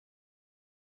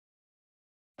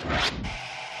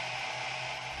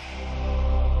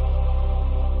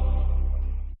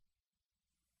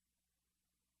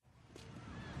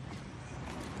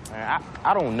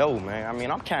I don't know, man. I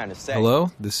mean, I'm kind of sad.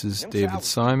 Hello, this is David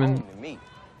Simon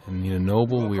and Nina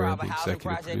Noble. We are the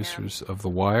executive producers of The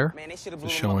Wire, the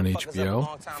show on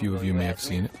HBO. A few of you may have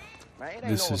seen it.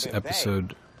 This is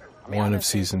episode 1 of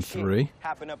season 3.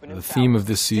 The theme of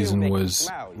this season was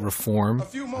reform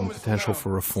and the potential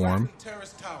for reform.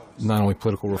 Not only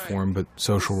political reform, but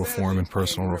social reform and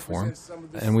personal reform.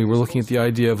 And we were looking at the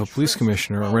idea of a police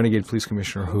commissioner, a renegade police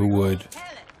commissioner, who would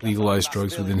legalize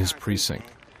drugs within his precinct.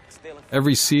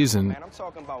 Every season,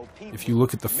 if you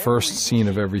look at the first scene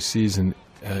of every season,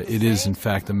 it is in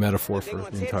fact a metaphor for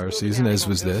the entire season, as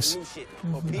was this.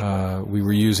 We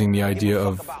were using the idea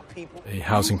of a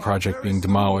housing project being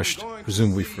demolished,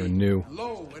 presumably for a new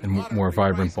and more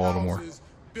vibrant Baltimore,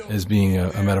 as being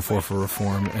a metaphor for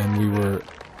reform. And we were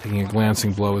taking a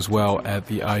glancing blow as well at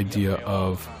the idea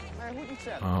of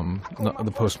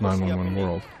the post-9/11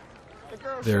 world.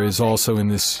 There is also in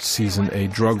this season a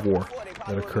drug war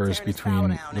that occurs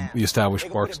between the established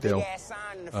Barksdale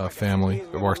family,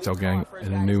 the Barksdale gang,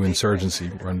 and a new insurgency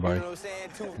run by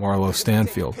Marlo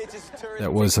Stanfield.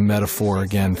 That was a metaphor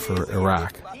again for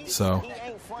Iraq. So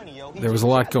there was a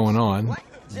lot going on.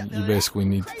 You basically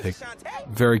need to take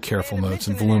very careful notes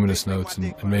and voluminous notes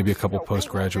and maybe a couple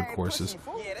postgraduate courses.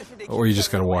 Or you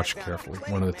just got to watch carefully,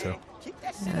 one of the two.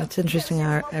 Yeah, it's interesting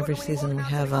how every season we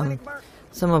have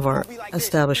some of our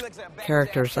established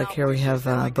characters, like here we have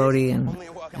Bodie and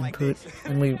Poot,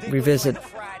 and we revisit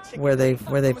where they've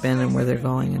been and where they're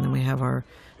going, and then we have our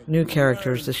new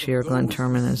characters this year. Glenn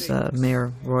Turman as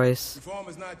Mayor Royce.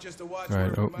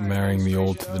 Right, marrying the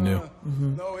old to the new.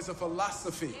 Mm-hmm. No, it's a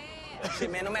philosophy.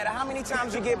 Man, no matter how many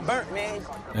times you get burnt, man.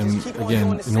 And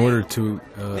again, in order to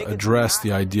address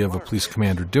the idea of a police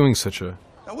commander doing such a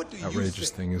outrageous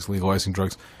thing as legalizing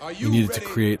drugs, you needed to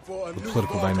create a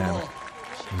political dynamic.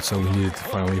 And so we needed to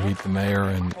finally meet the mayor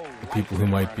and the people who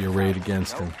might be arrayed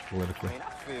against him politically.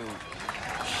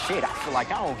 Shit, I feel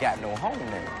like I don't got no home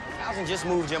now. Housing just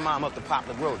moved your mom up the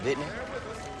Poplar Road, didn't it?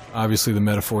 Obviously, the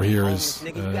metaphor here is,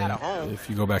 if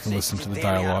you go back and listen to the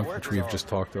dialogue, which we have just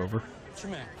talked over,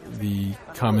 the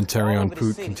commentary on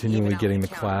Poot continually getting the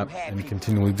clap and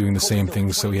continually doing the same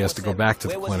things, so he has to go back to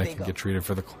the clinic and get treated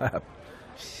for the clap.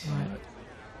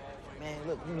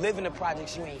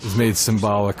 Is made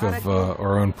symbolic of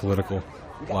our own political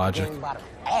logic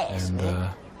and the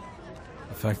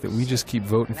fact that we just keep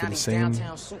voting for the same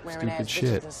stupid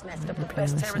shit.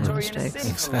 Repeating the same mistakes.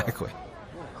 Exactly.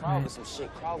 Right.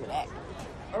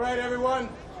 All right, everyone,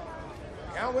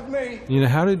 count with me. You know,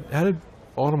 how did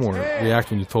Baltimore react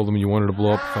when you told them you wanted to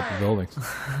blow up a couple buildings?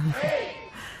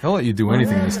 They'll let you do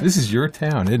anything. This is your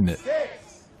town, isn't it?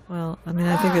 Well, I mean,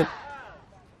 I think that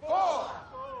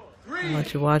I'll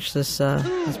let you watch this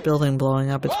building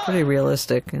blowing up. It's pretty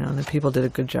realistic, you know, and the people did a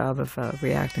good job of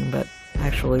reacting, but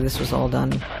actually this was all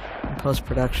done in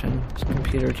post-production. It's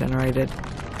computer-generated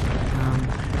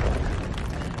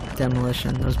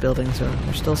demolition. Those buildings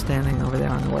are still standing over there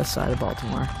on the west side of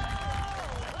Baltimore.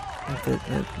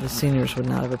 The seniors would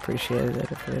not have appreciated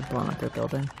it if they had blown up their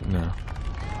building. No.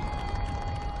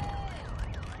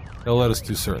 They'll let us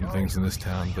do certain things in this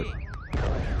town, but...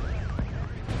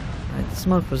 Right, the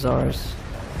smoke was ours.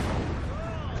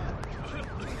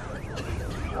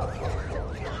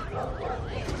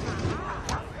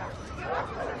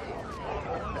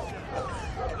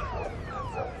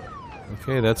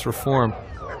 Okay, that's reform.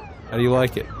 How do you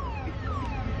like it?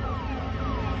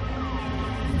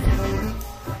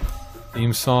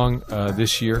 Theme song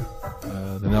this year,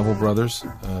 the Neville Brothers.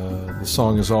 The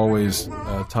song is always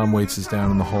Tom Waits is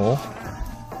Down in the Hole,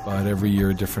 but every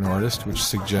year a different artist, which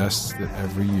suggests that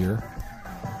every year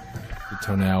the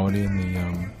tonality and the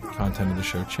content of the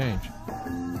show change.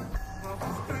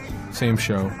 Same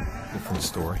show, different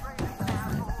story.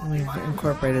 We've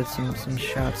incorporated some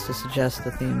shots to suggest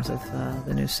the themes of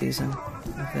the new season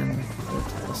within the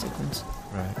title sequence.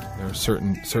 Right. There are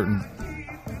certain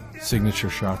signature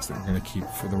shots that we're going to keep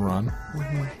for the run.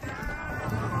 Mm-hmm.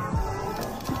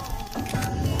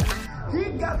 He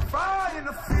got fired in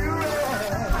a fury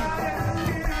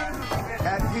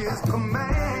at his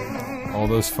command. All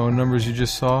those phone numbers you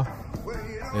just saw,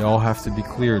 they all have to be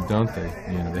cleared, don't they?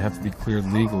 You know, they have to be cleared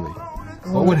legally.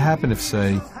 What would happen if,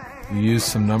 say, we used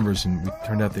some numbers and it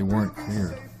turned out they weren't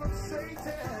cleared?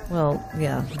 Well,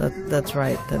 yeah, that's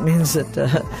right. That means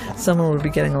that someone would be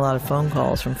getting a lot of phone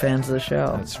calls from fans of the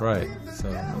show. That's right.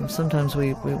 So sometimes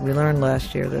we learned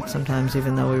last year that sometimes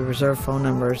even though we reserve phone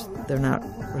numbers, they're not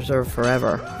reserved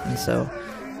forever. And so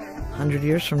 100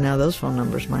 years from now, those phone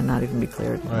numbers might not even be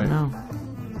cleared. I don't know.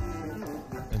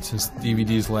 And since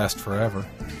DVDs last forever,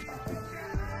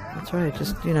 That's right.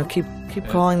 Just, keep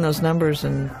calling those numbers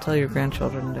and tell your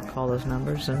grandchildren to call those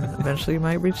numbers, and eventually you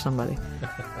might reach somebody.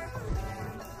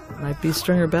 Might be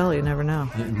Stringer Bell, you never know.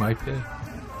 it might be.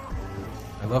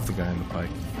 I love the guy on the bike.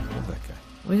 I love that guy.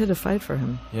 We had to fight for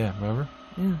him. Yeah, remember?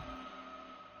 Yeah.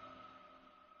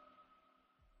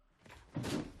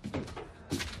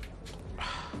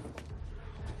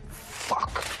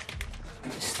 Fuck.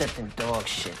 Stepped in dog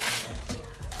shit.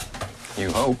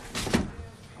 You hope.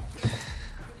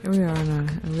 Here we are in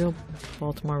a real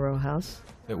Baltimore row house.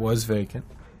 It was vacant.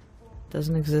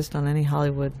 Doesn't exist on any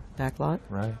Hollywood backlot.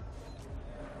 Right.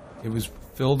 It was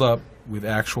filled up with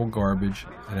actual garbage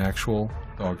and actual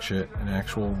dog shit and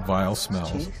actual vile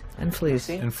smells And fleas.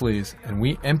 and fleas. And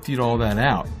we emptied all that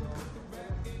out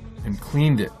and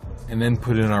cleaned it and then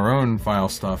put in our own vile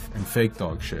stuff and fake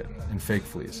dog shit and fake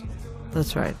fleas.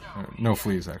 That's right. No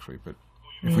fleas, actually, but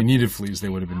if we needed fleas, they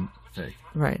would have been fake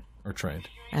Right. or trained.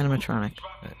 Animatronic.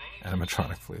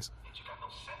 Animatronic fleas.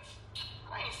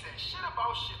 I ain't saying shit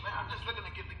about shit, man. I'm just looking to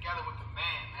get together with the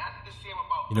man, man. I need to see him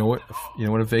about. You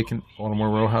know what a vacant Baltimore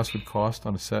row house would cost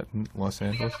on a set in Los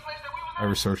Angeles? I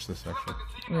researched this, actually.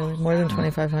 Really? More than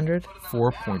 2,500?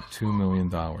 $4.2 million.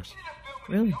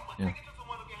 Really? Yeah.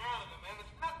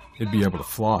 It'd be able to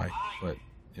fly, but,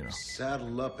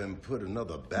 Saddle up and put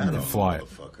another bat on, fly it.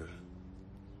 motherfucker.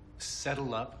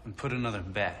 Settle up and put another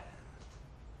bat.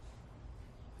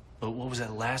 But what was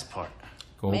that last part?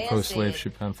 Gold Man Coast said slave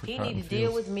ship bound for he cotton need to deal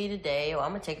fields. with me today, or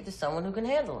I'm gonna take it to someone who can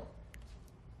handle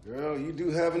him. Girl, you do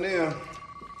have an ear.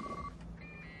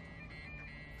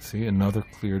 See, another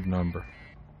cleared number.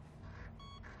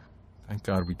 Thank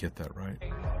God we get that right.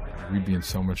 We'd be in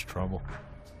so much trouble.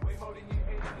 Keep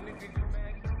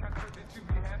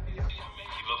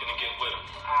looking to get with him.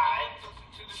 Alright.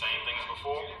 Same thing as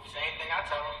before? Same thing I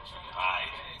tell him.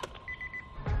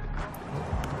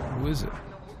 Alright. Who is it?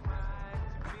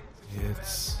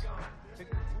 It's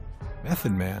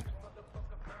Method Man.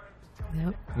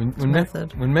 Yep. When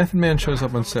Method. when Method Man shows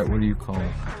up on set, what do you call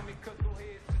him?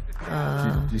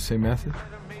 Do you say Method?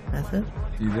 Method?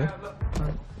 Do you do?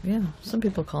 Yeah. Some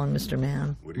people call him Mr.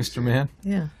 Man. Mr. Man?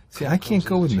 Yeah. See, I can't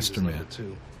go with Mr. Man.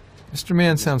 Mr.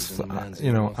 Man sounds,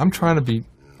 I'm trying to be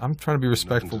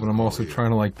respectful, but I'm also trying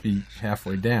to be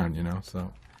halfway down,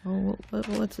 So, Oh,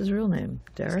 what's his real name?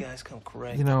 Derek? Guys come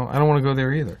correct. I don't want to go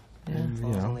there either. Yeah. And I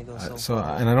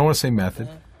don't want to say Method.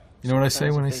 You know what I say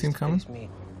when I see him coming?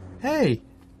 Hey,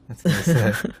 that's what I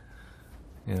say.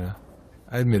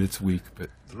 I admit it's weak, but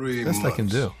 3 best I can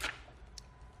months. do.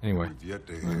 Anyway, We've yet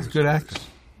to he's hear a good actor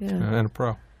Yeah. and a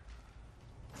pro.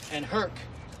 And Herc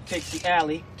takes the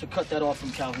alley to cut that off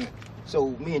from Calhoun.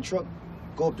 So me and Truck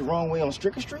go up the wrong way on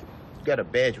Stricker Street? You got a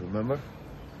badge, remember?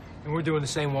 And we're doing the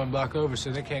same one block over, so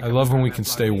they can't. I love when we can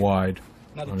stay wide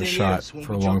Now, the on a thing shot is, when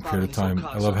for a we long jump out period of in some time.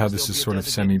 cars, I love how I'll this still is be sort a of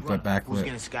designated runner.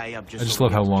 semi-backlit. I just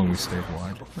love how long we stayed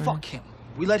wide. Fuck him.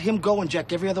 We let him go and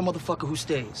jack every other motherfucker who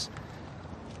stays.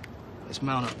 Let's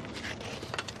mount up.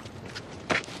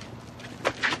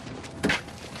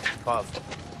 Puff.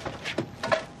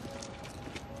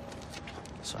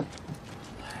 Sorry.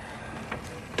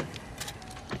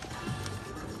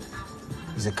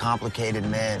 He's a complicated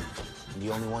man. The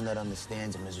only one that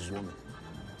understands him is his woman.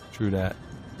 True that.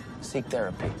 Seek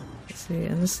therapy. See,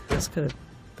 and this could have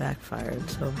backfired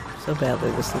so badly,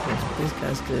 this sequence, but these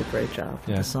guys did a great job with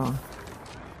Yeah. the song.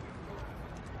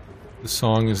 The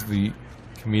song is the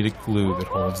comedic glue that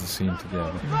holds the scene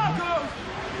together.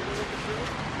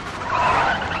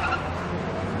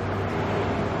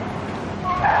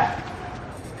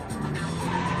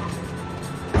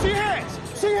 See hands!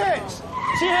 See hands!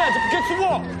 See hands against the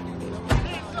wall!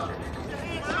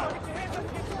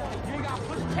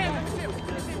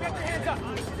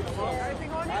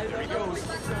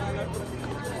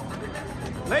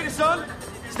 Ladies, son,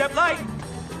 step light.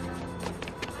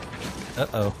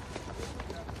 Uh-oh.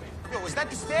 Yo, is that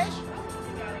the stash?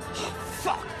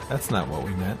 Fuck! That's not what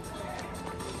we meant.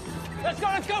 Let's go,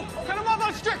 let's go! Cut him off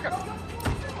on Stricker!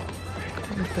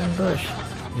 Ben Bush.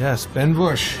 Yes, Ben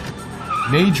Bush.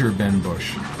 Major Ben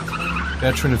Bush.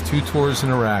 Veteran of 2 tours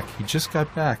in Iraq. He just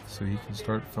got back, so he can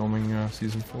start filming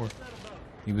season 4.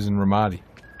 He was in Ramadi.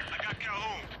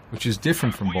 Which is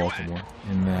different from Baltimore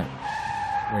in that...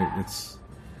 Wait, it's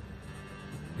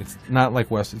not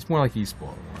like West, it's more like East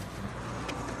Baltimore.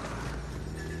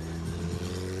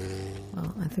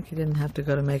 Well, I think he didn't have to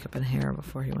go to makeup and hair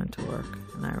before he went to work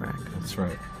in Iraq. That's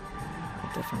right.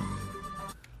 Different.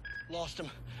 Lost him.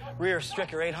 Rear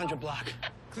Stricker, 800 block.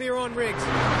 Clear on Riggs.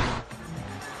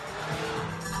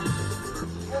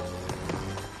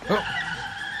 Oh!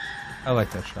 I like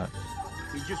that shot.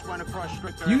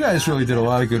 You guys really did a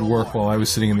lot of good work while I was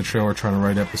sitting in the trailer trying to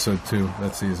write episode 2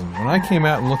 that season. When I came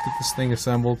out and looked at this thing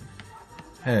assembled,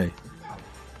 hey.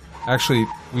 Actually,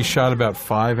 we shot about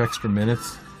 5 extra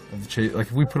minutes of the chase. Like,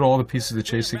 if we put all the pieces of the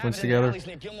chase sequence together,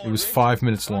 it was 5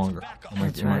 minutes longer. I'm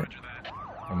like, That's right.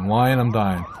 I'm lying, I'm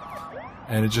dying.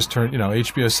 And it just turned, you know,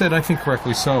 HBO said, I think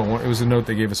correctly so. It was a note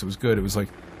they gave us, it was good. It was like,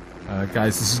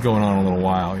 guys, this is going on a little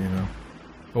while, you know.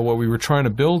 But what we were trying to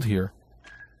build here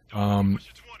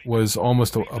was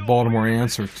almost a Baltimore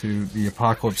answer to the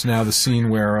Apocalypse Now, the scene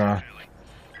where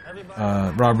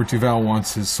Robert Duvall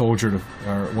wants his soldier to,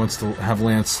 wants to have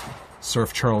Lance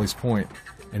surf Charlie's Point,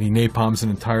 and he napalms an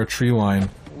entire tree line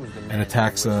and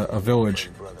attacks a village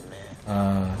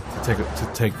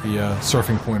to take the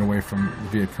surfing point away from the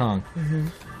Viet Cong. Mm-hmm.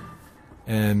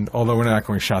 And although we're not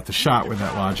going shot to shot with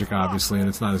that logic, obviously, and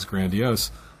it's not as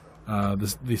grandiose,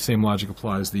 the same logic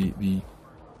applies. The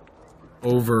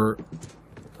over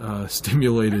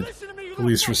stimulated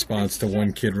police response to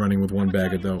one kid running with one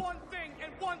bag of dope.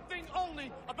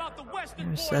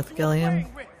 There's Seth Gilliam.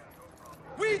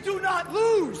 We do not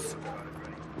lose,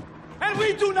 and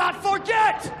we do not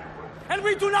forget, and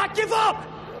we do not give up,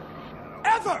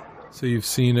 ever. So you've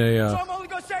seen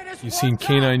you've seen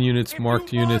canine units,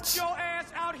 marked units,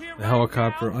 the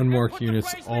helicopter, unmarked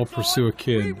units, all pursue a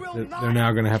kid that they're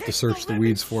now going to have to search the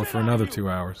weeds for another 2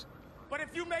 hours.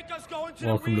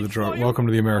 Welcome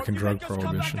to the American drug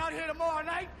prohibition.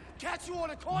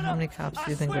 How many cops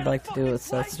do you think would like to do what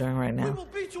Seth's doing right now?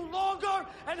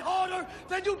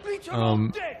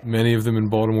 Many of them in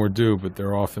Baltimore do, but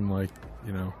they're often like,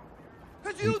 you know,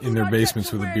 in their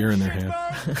basements with a beer in their hand.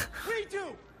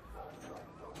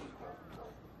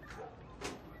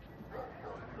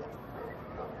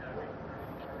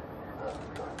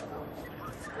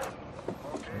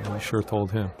 We sure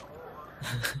told him.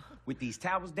 With these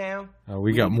towers down,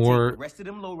 we got more. The rest of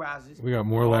them low rises. We got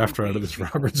more laughter out of this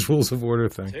Robert's Rules of Order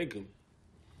thing. Take him.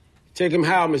 Take him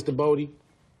how, Mr. Bodie? You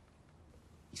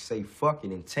say fuck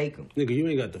it and take him. Nigga, you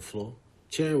ain't got the floor.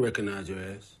 Chen recognize your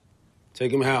ass.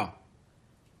 Take him how?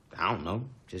 I don't know.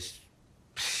 Just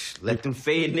let them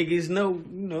fed niggas know,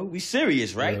 you know, we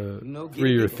serious, right? You know,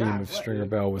 3-year theme of Stringer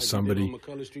Bell was somebody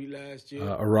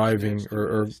arriving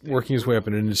or working his way up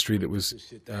in an industry that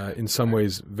was in some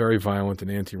ways very violent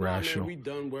and anti-rational,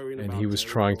 and he was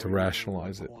trying to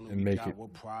rationalize it and make it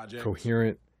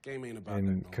coherent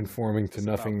and conforming to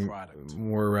nothing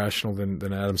more rational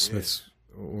than Adam Smith's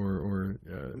or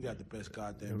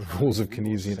the rules of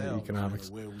Keynesian economics.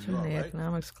 Too many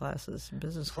economics classes,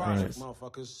 business classes.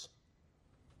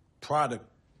 Product.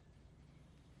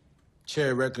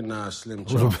 Cherry recognized Slim A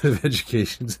little bit of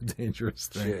education's a dangerous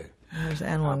thing. Yeah. There's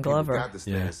Anwan Glover. Got to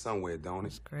stand somewhere, don't it?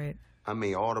 That's great. I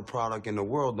mean, all the product in the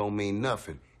world don't mean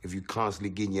nothing if you constantly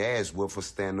getting your ass whooped for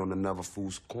standing on another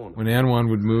fool's corner. When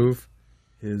Anwan would move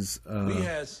his we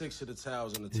had 6 of the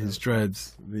towels in the his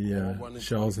dreads, the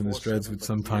shells in his dreads would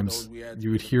sometimes, you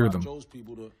would hear them.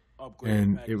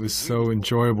 And it was so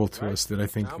enjoyable to us that I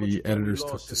think the editors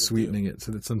took to sweetening it,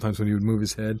 so that sometimes when he would move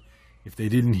his head, if they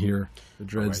didn't hear the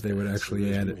dreads, they would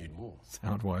actually add it,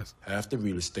 sound-wise. Half the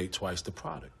real estate, twice the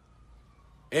product.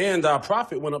 And our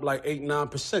profit went up like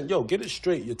 8-9%. Yo, get it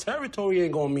straight. Your territory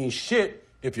ain't gonna mean shit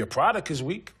if your product is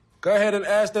weak. Go ahead and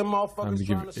ask them motherfuckers. Time to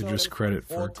give Idris credit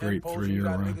for a great 3-year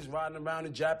run. Niggas riding around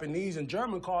in Japanese and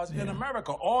German cars in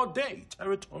America all day.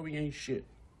 Territory ain't shit.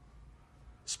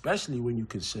 Especially when you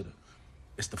consider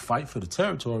it's the fight for the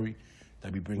territory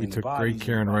that be bringing the bodies. We took great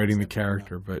care in writing the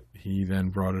character, but he then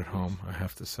brought it home, I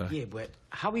have to say. Yeah, but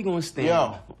how we gonna stand?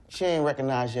 Yo, she ain't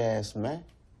recognize your ass, man.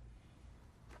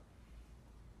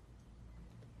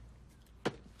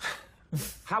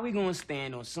 How we gonna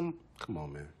stand on some... Come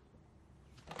on, man.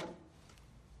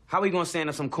 How we gonna stand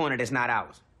on some corner that's not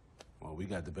ours? Well, we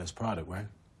got the best product, right?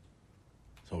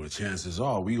 So the chances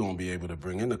are we gonna be able to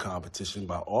bring in the competition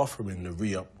by offering the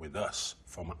re-up with us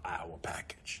from our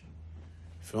package.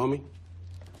 Feel me?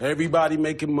 Everybody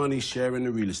making money sharing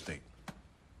the real estate.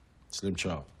 Slim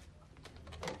Charles.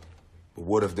 But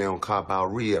what if they don't cop our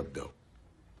re-up, though?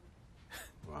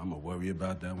 Well, I'm gonna worry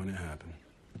about that when it happens.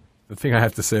 The thing I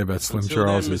have to say about Slim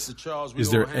Charles is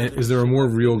there a more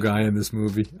real guy in this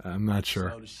movie? I'm not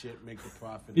sure.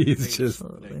 He's just...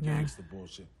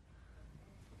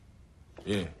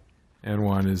 Yeah.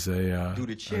 Anwan is a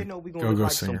go-go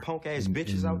singer in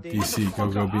D.C.,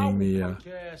 go-go being the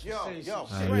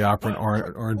opera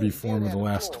and R&B form of the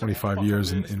last 25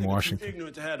 years in Washington.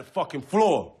 Ignorant to have the fucking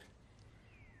floor.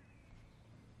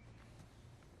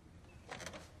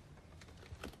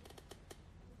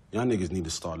 Y'all niggas need to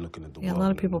start looking at the Yeah, a world.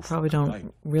 lot of people probably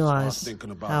don't realize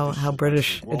how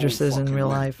British Idris is in real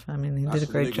life. I mean, he did a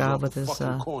great job with his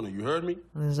You heard me?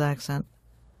 with his accent.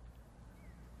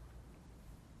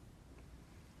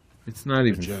 It's not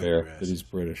even fair that he's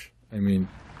British. I mean,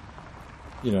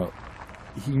 you know,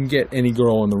 he can get any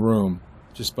girl in the room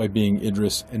just by being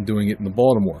Idris and doing it in the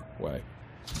Baltimore way.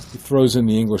 He throws in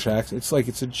the English accent. It's like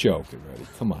it's a joke already.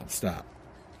 Come on, stop.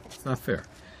 It's not fair.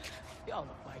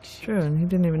 True, and he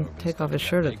didn't even take off his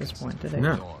shirt at this point, did he?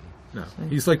 No.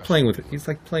 He's like playing with it. He's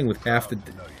like playing with half the.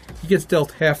 He gets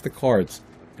dealt half the cards,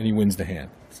 and he wins the hand.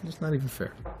 It's just not even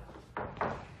fair.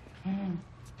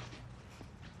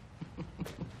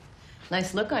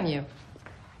 Nice look on you.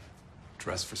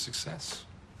 Dress for success.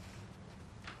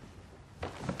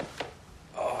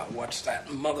 Oh, I watched that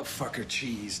motherfucker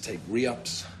Cheese take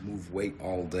re-ups, move weight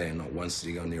all day, and not once did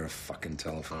he go near a fucking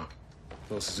telephone.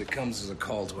 Closest it comes is a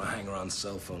call to a hanger-on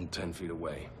cell phone 10 feet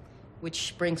away.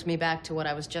 Which brings me back to what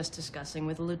I was just discussing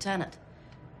with the lieutenant.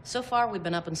 So far, we've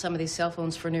been up on some of these cell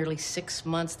phones for nearly 6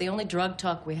 months. The only drug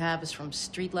talk we have is from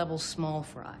street-level small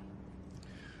fry.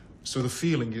 So the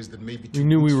feeling is that maybe We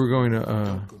knew we were going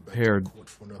to pair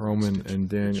Roman and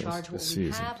Daniels this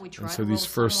season. And so these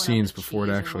first scenes before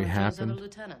it actually happened,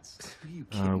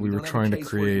 we were trying to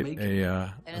create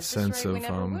a sense of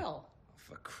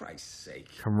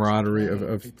camaraderie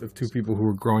of two people who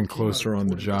were growing closer on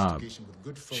the job.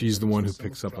 She's the one who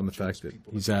picks up on the fact that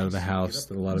he's out of the house,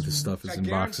 that a lot of his stuff is in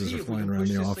boxes or flying around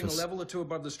the office. A level or two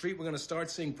above the street, we're going to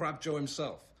start seeing Prop Joe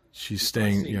himself. She's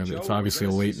staying, you know, it's obviously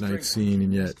a late night scene,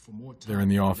 and yet they're in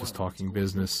the office talking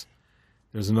business.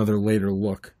 There's another later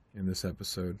look in this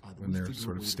episode when they're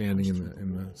sort of standing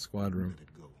in the squad room,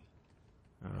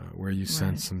 where you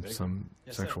sense some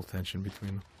sexual tension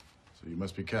between them. So you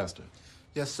must be Castor.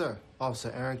 Yes, sir.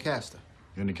 Officer Aaron Castor.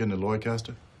 You any kin to Lloyd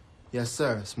Castor? Yes,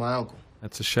 sir. It's my uncle.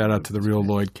 That's a shout out to the real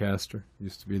Lloyd Castor. He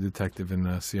used to be a detective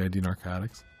in CID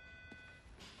Narcotics.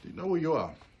 Do you know where you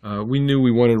are? We knew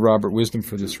we wanted Robert Wisdom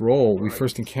for this role. We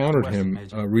first encountered him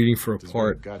reading for the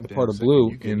part of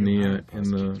Blue in the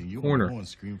corner. And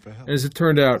as it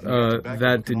turned out,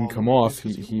 that didn't come off.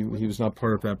 He was not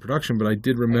part of that production, but I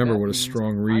did remember what a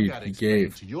strong read he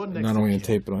gave, not only on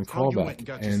tape but on callback.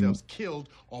 And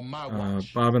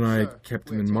Bob and I kept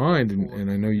him in mind,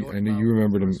 and I know you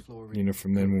remembered him, you know,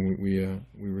 from then when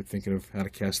we were thinking of how to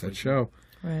cast that show.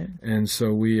 Right. And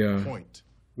so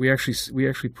we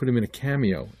actually put him in a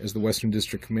cameo as the Western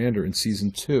District Commander in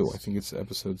season 2. I think it's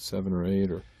episode 7 or 8.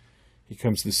 Or he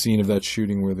comes to the scene of that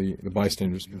shooting where the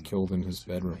bystander's been killed in his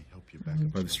bedroom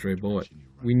by the stray bullet.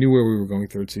 We knew where we were going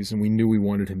third season. We knew we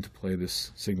wanted him to play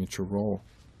this signature role.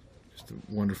 Just a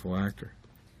wonderful actor.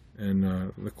 And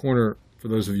The Corner, for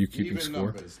those of you keeping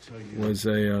score, was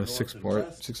a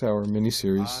 6-hour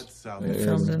miniseries.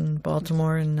 Filmed in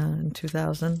Baltimore in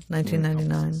 2000,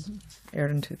 1999.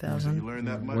 Aired in 2000.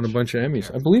 Won a bunch of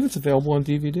Emmys. I believe it's available on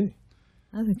DVD.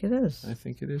 I think it is. I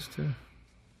think it is, too.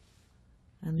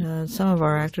 And some of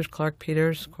our actors, Clark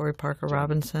Peters, Corey Parker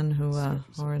Robinson, who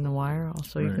are in The Wire,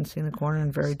 also you can see in The Corner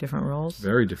in very different roles.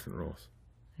 Very different roles.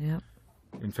 Yep.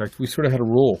 In fact, we sort of had a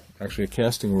rule, actually a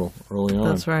casting rule early on.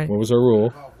 That's right. What was our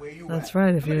rule? That's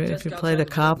right. If you played a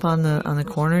cop on the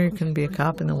corner, you couldn't be a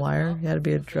cop in The Wire. You had to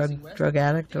be a drug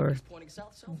addict or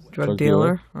drug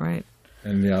dealer. Right.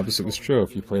 And the opposite was true.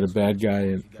 If you played a bad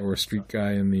guy or a street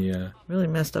guy in the... really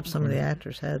messed up some of the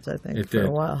actors' heads, I think, for a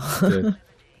while. It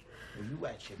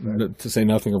did. To say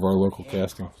nothing of our local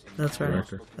casting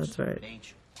director. That's right.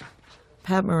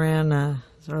 Pat Moran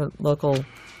is our local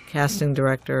casting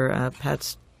director.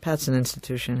 Pat's an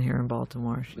institution here in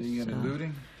Baltimore. She's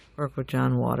worked with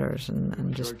John Waters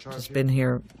and just been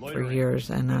here for years.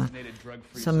 And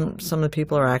some of the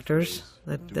people are actors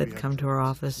that come to our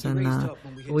office, and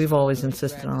we've always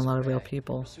insisted on a lot of real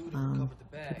people,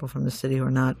 people from the city who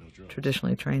are not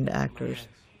traditionally trained actors.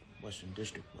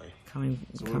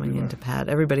 Coming into Pat.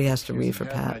 Everybody has to read for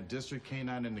Pat,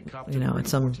 you know, at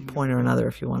some point or another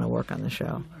if you want to work on the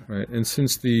show. Right, and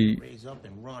since the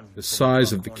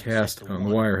size of the cast on The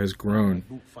Wire has grown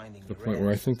to the point where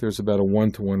I think there's about a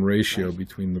 1-to-1 ratio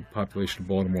between the population of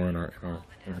Baltimore and our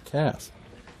cast,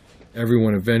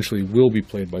 everyone eventually will be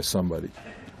played by somebody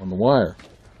on The Wire.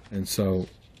 And so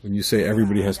when you say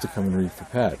everybody has to come and read for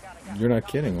Pat, you're not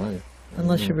kidding, are you?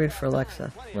 Unless you read for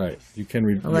Alexa. Right. You can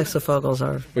read. Alexa Fogel's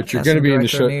our But you're going to be in the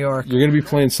show. New York. You're going to be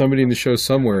playing somebody in the show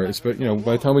somewhere. But you know,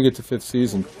 by the time we get to 5th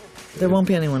season, there won't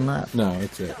be anyone left. No,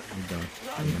 that's it. We're done.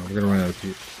 You know, we're going to run out of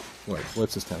people.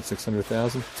 What's this town?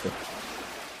 600,000? Yeah.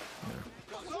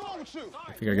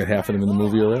 I think I got half of them in the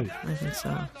movie already. I think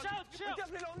so.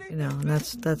 You know, and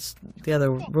that's the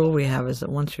other rule we have is that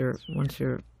once you're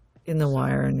in The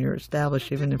Wire and you're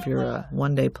established, even if you're a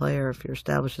one-day player, if you're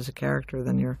established as a character,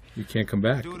 then you can't come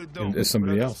back as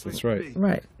somebody else. That's right.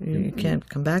 Right. You can't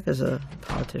come back as a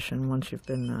politician once you've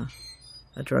been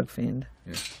a drug fiend.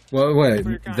 Yeah. Well, wait,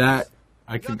 we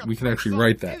can actually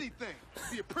write that.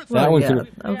 Well, one yeah, could,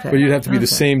 okay. but you'd have to be the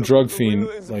same drug fiend,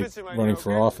 like running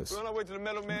for office.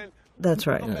 That's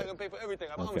right. Yeah.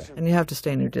 Okay. And you have to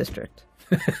stay in your district.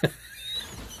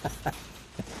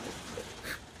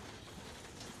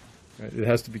 Right, it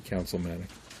has to be councilmanic.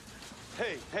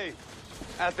 Hey,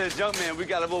 out there, jump man, we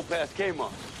gotta move past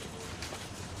Kmart.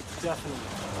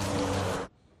 Definitely.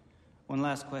 One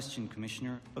last question,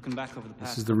 Commissioner. Looking back over the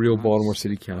past This is the real Baltimore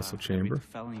City Council chamber.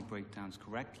 Felony breakdowns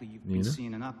correctly. You've Nina? been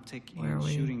seeing an uptick Where in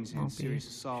we shootings and won't be serious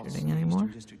assaults. shooting anymore?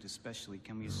 District especially.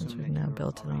 Can we Since assume we've that now you're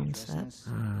built it already on addressing set. this?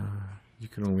 You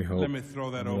can only hope. Let me throw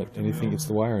that over to anything Bill gets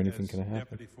the wire, as anything can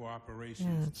happen. Deputy for Operations.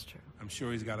 Yeah, that's true. I'm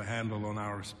sure he's got a handle on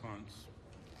our response.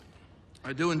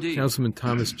 I do indeed. Councilman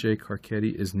Thomas J.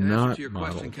 Carcetti is In answer not to your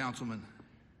modeled question, Councilman,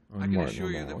 I on can Martin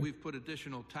assure you that O'Malley. we've put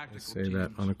additional tactical I say that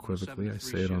teams unequivocally. I on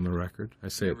say it on the record. I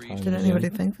say it time and Did again. anybody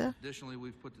think that? Additionally,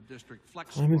 we've put the district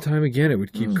Time and time again, it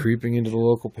would keep creeping into the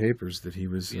local papers that he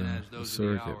was a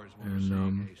surrogate.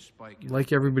 And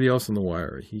like everybody else on The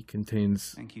Wire, he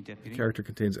contains, the character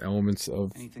contains elements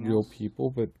of real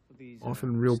people, but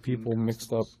often real people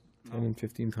mixed up 10 and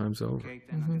 15 times over.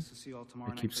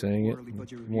 I keep saying it. And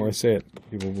the more I say it,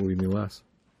 people believe me less.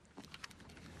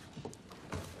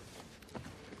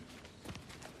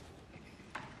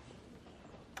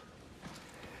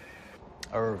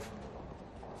 Irv,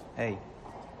 hey,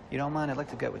 you don't mind? I'd like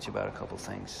to get with you about a couple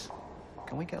things.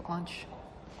 Can we get lunch?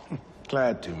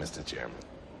 Glad to, Mr. Chairman.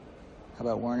 How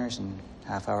about Werner's in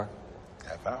half hour?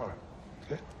 Half hour.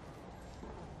 Good.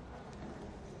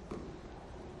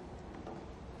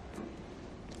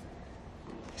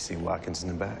 You see Watkins in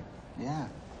the back? Yeah.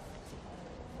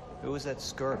 Who was that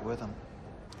skirt with him?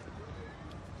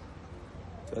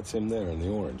 That's him there in the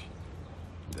orange.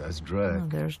 That's Drac. Oh,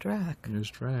 there's Drac. There's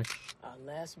Drac. Our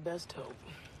last best hope.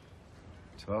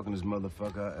 Talkingest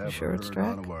motherfucker I ever sure it's heard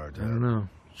Drac? on a wire. I don't know.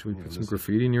 Should we put some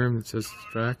graffiti near him that says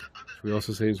Drac? Should we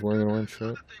also say he's wearing an orange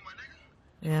shirt?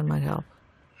 Yeah, it might help.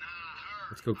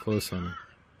 Let's go close on him.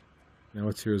 Now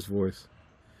let's hear his voice.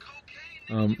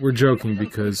 We're joking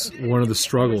because one of the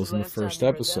struggles in the first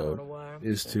episode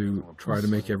is to try to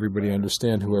make everybody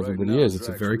understand who everybody is. It's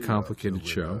a very complicated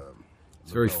show.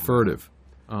 It's very furtive,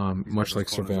 much like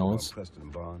Surveillance.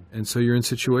 And so you're in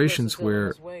situations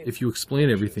where if you explain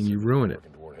everything, you ruin it.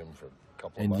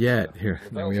 And yet, here,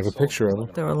 now we have a picture of him.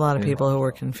 There were a lot of people who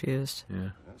were confused.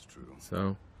 Yeah.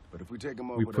 So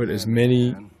we put as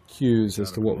many cues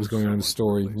as to what was going on in the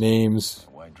story, names,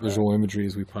 visual imagery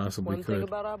as we possibly could.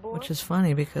 Which is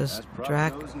funny because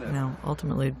Drac,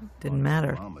 ultimately didn't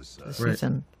matter this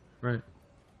season. Right.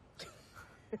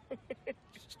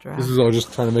 Drac. This is all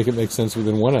just trying to make it make sense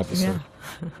within one episode.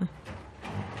 Yeah.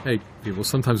 Hey, people,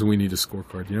 sometimes we need a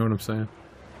scorecard. You know what I'm saying?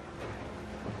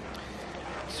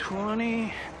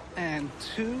 20 and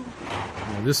 2.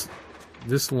 Now,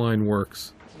 this line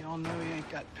works You all know you ain't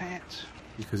got pants.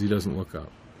 because he doesn't look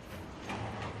up.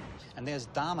 And there's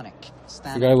Dominic If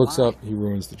standing the guy looks by. up, he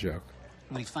ruins the joke.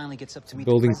 When he finally gets up to meet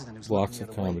Building the president, who's blocks looking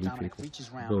of the other way, comedy, Dominic people.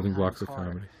 reaches round Building behind blocks of Carter,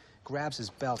 comedy. grabs his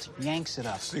belt, yanks it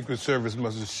up. Secret Service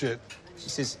must have shit. He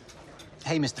says,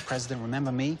 "Hey, Mr. President,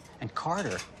 remember me?" And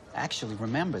Carter actually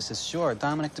remembers. Says, "Sure,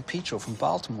 Dominic DePietro from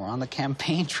Baltimore on the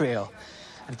campaign trail."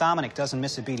 And Dominic doesn't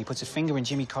miss a beat. He puts a finger in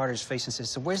Jimmy Carter's face and says,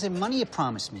 "So where's the money you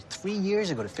promised me 3 years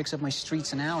ago to fix up my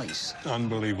streets and alleys?"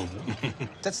 Unbelievable.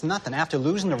 That's nothing. After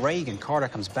losing to Reagan, Carter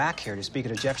comes back here to speak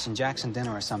at a Jefferson Jackson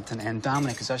dinner or something, and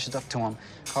Dominic is ushered up to him.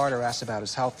 Carter asks about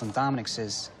his health, and Dominic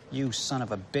says, "You son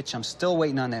of a bitch, I'm still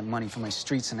waiting on that money for my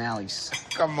streets and alleys."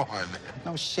 Come on.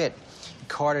 No shit.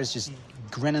 Carter's just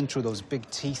grinning through those big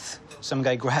teeth. Some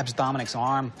guy grabs Dominic's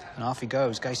arm, and off he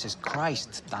goes. Guy says,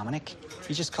 "Christ, Dominic,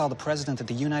 you just called the President of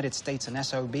the United States an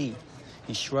SOB."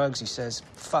 He shrugs, he says,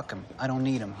 "Fuck him, I don't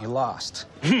need him, he lost."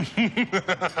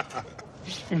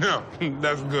 No,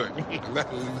 that's good. That's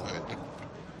good.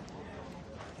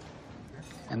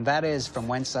 And that is from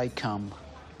whence I come,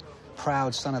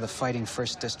 proud son of the fighting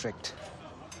 1st District.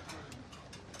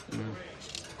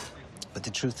 But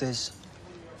the truth is,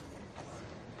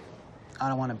 I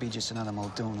don't want to be just another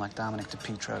Muldoon like Dominic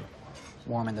DePietro,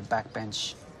 warming the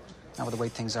backbench. Not with the way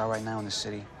things are right now in the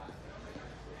city.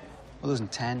 We're losing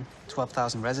 10,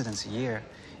 12,000 residents a year.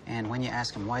 And when you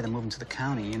ask them why they're moving to the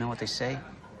county, you know what they say?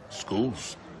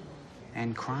 Schools.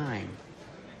 And crime.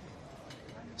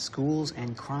 Schools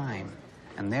and crime.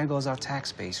 And there goes our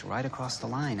tax base right across the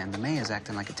line. And the mayor's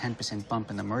acting like a 10%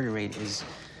 bump in the murder rate is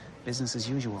business as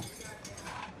usual.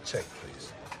 Check,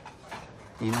 please.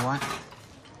 You know what?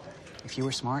 If you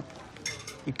were smart,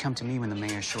 you'd come to me when the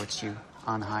mayor shorts you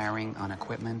on hiring, on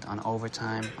equipment, on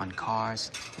overtime, on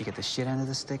cars. You get the shit end of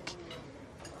the stick.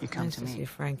 You come nice to me. See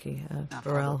Frankie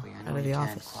Burrell out of the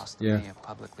office. Yeah,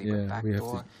 we have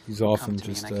to. He's often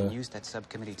just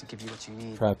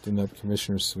trapped in that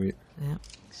commissioner's suite. Yeah.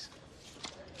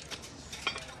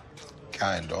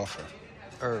 Kind offer.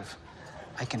 Irv,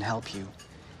 I can help you,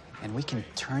 and we can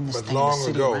turn this But thing in the long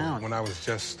city ago, around. when I was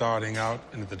just starting out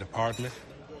in the department,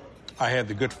 I had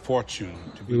the good fortune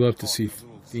to be. We love to see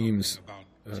themes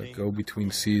go between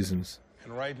seasons.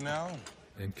 And right now,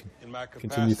 and in my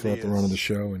continue throughout the capacity run of as the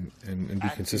show and be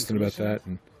consistent about that.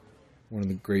 And one of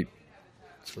the great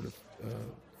sort of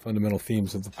fundamental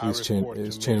themes of the police chain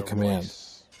is chain of command.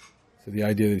 So the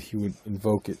idea that he would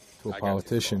invoke it to a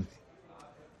politician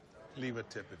leave a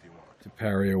tip if you want. to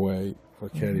parry away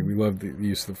Porchetti. We love the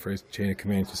use of the phrase chain of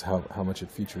command, just how much it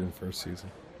featured in the first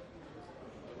season.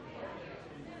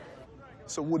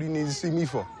 So what do you need to see me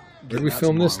for? Where did we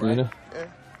film this, Nina? Yeah.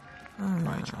 Oh,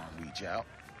 trying to reach out.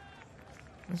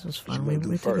 this was fun.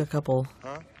 We took a couple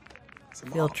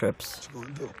field trips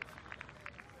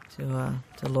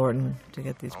to Lorton to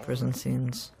get these prison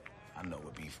scenes. I know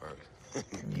what be first.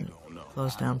 You don't know.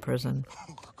 Closed down prison.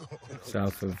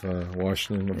 South of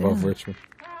Washington, above Richmond.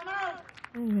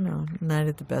 You know, night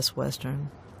at the Best Western.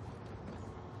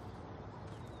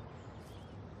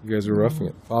 You guys were roughing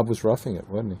it. Bob was roughing it,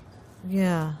 wasn't he?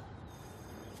 Yeah.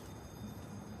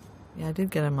 Yeah, I did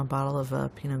get him a bottle of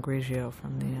Pinot Grigio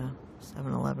from the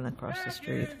 7-Eleven across the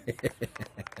street.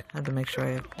 Had to make sure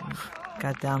I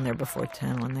got down there before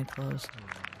 10 when they closed.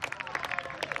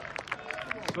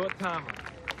 Short timer.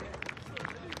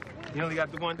 You only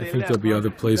got the one day I think there'll be other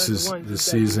places this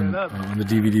season on the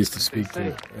DVDs to speak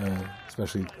to,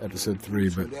 especially episode 3.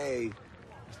 But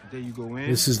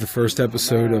this is the first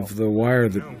episode of The Wire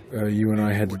that you and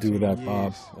I had to do without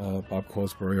Bob. Bob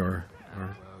Colesbury, our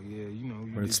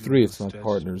but it's 3. It's not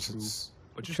partners.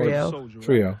 It's trio.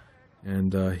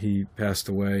 And he passed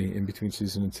away in between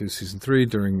season 2, season 3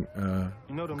 during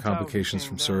complications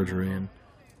from surgery. And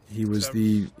he was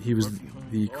the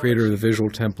creator of the visual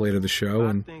template of the show,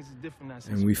 and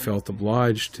we felt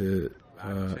obliged to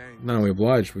not only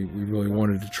obliged, we really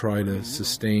wanted to try to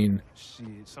sustain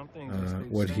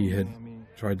what he had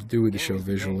tried to do with the show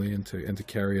visually and to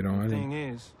carry it on.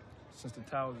 And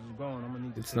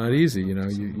it's not easy, you know.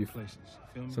 You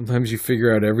sometimes you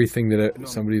figure out everything that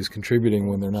somebody is contributing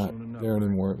when they're not there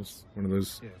anymore. It's one of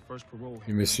those,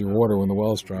 you miss your water when the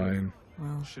well's dry. And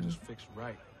well,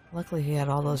 luckily he had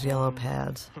all those yellow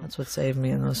pads. That's what saved me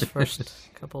in those first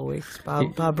couple of weeks.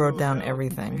 Bob wrote down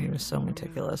everything. He was so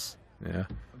meticulous. Yeah.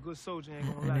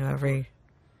 I knew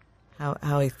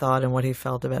how he thought and what he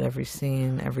felt about every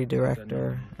scene, every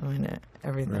director. I mean,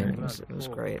 everything. Right. It was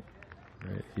great.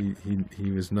 Right.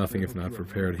 He was nothing if not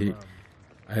prepared.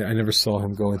 I never saw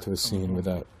him go into a scene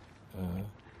without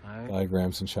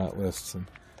diagrams and shot lists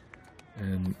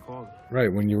and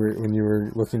right when you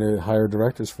were looking to hire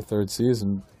directors for 3rd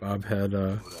season, Bob had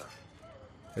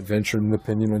ventured an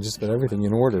opinion on just about everything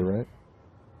in order, right?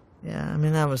 Yeah, I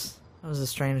mean that was a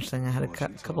strange thing. I had a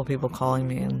couple people calling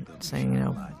me and saying, you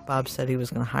know, Bob said he was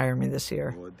going to hire me this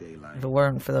year. If it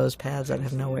weren't for those pads, I'd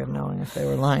have no way of knowing if they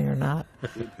were lying or not.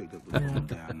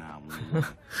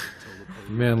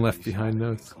 Man left behind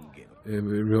notes. It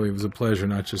really was a pleasure,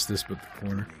 not just this, but the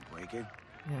corner.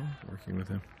 Yeah. Working with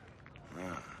him.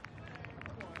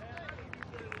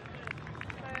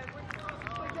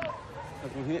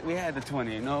 We had the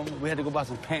 20, you know. We had to go buy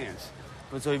some pants.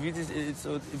 But so if you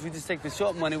just take the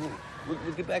short money, we'll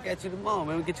get back at you tomorrow,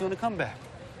 man. We'll get you on the comeback.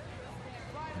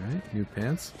 All right, new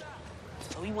pants.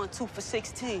 So we want 2 for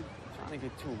 16. Trying to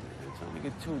get 2, man. Trying to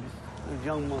get 2. This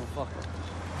young motherfucker.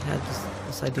 He had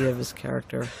this idea of his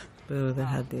character, Boo, that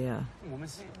had the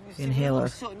inhaler,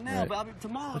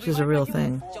 which is a real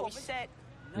thing.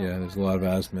 Yeah, there's a lot of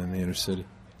asthma in the inner city.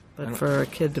 But for a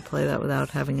kid to play that without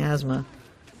having asthma,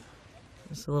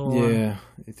 it's a little... Yeah,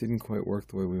 it didn't quite work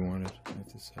the way we wanted, I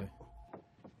have to say.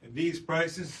 At these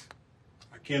prices,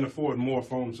 I can't afford more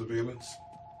phone surveillance.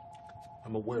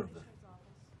 I'm aware of that.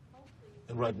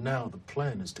 And right now, the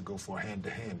plan is to go for a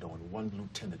hand-to-hand on one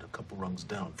lieutenant a couple rungs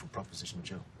down from Proposition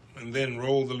Joe. And then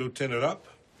roll the lieutenant up?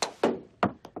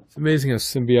 It's amazing how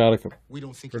symbiotic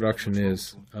production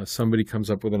is. Somebody comes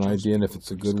up with an idea, and if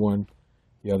it's a good one,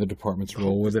 the other departments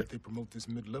roll with it.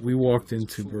 We walked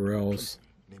into Burrell's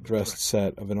dressed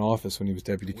set of an office when he was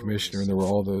deputy commissioner, and there were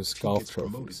all those golf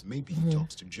trophies.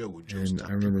 And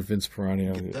I remember Vince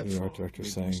Peranio, the art director,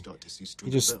 saying he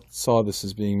just saw this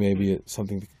as being maybe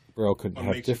something Burrell couldn't What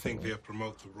have makes you think differently. they'll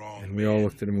promote the wrong And we all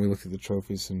looked at him, we looked at the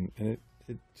trophies, and it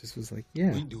just was like,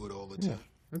 yeah. We do it all the time.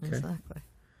 Okay. Exactly.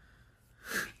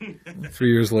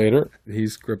 3 years later,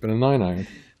 he's gripping a 9-iron.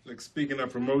 Look, speaking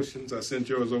of promotions, I sent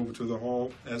yours over to the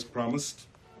hall as promised.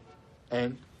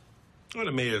 And? Well,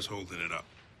 the mayor's holding it up.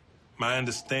 My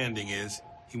understanding is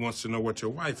he wants to know what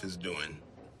your wife is doing.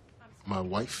 My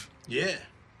wife? Yeah.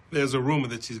 There's a rumor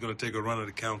that she's going to take a run at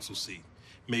the council seat.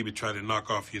 Maybe try to knock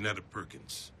off Unetta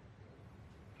Perkins.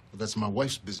 Well, that's my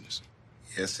wife's business.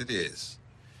 Yes, it is.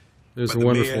 There's But a the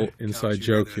wonderful mayor inside counts you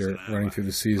joke as here an running through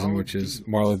the season, which is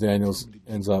Marla Daniels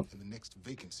ends up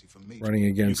running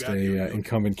against a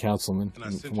incumbent councilman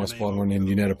from West Baltimore named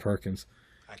Unetta Perkins.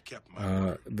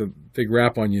 The big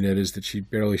rap on Unetta is that she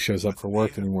barely shows up for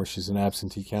work anymore. She's an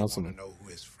absentee councilman.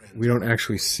 We don't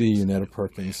actually see Unetta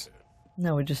Perkins.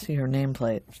 No, we just see her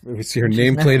nameplate. We see her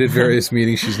nameplate at various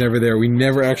meetings. She's never there. We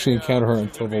never actually encounter her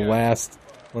until one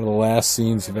of the last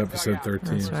scenes of episode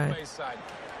 13. That's right.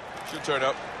 She'll turn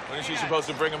up. When is she supposed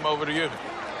to bring him over to you?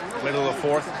 Middle of the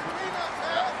 4th.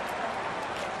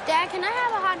 Dad, can I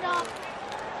have a hot dog?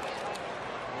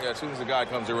 Yeah, as soon as the guy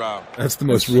comes around. That's the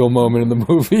most real moment in the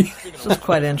movie. This was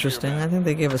quite interesting. I think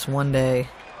they gave us one day.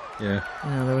 Yeah.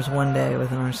 There was one day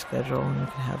within our schedule, and we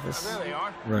could have this.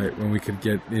 Right, when we could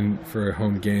get in for a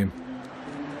home game.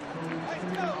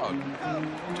 Oh,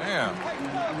 damn.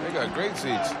 They got great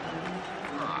seats.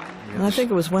 And I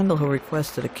think it was Wendell who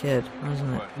requested a kid,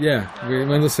 wasn't it? Yeah,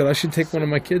 Wendell said I should take one of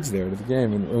my kids there to the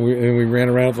game, and we ran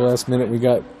around at the last minute. We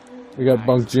got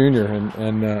Bunk Jr.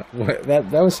 and that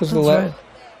was such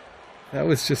that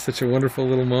was just such a wonderful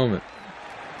little moment.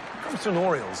 Comes to an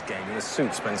Orioles game in a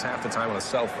suit, spends half the time on a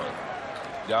cell phone.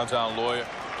 Downtown lawyer.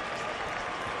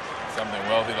 Something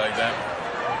wealthy like that.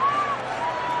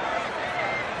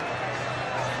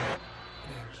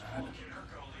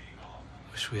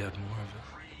 Wish we had more of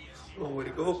it. Long way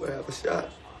to go for half a shot.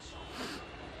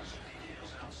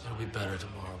 It'll be better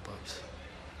tomorrow, Bubs.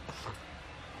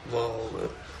 Tomorrow, man.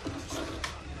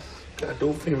 God,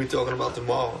 don't think we talking about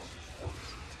tomorrow.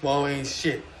 Tomorrow ain't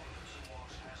shit.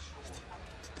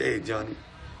 Today, Johnny.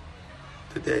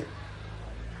 Today.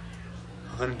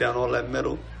 I hunted down all that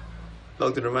metal,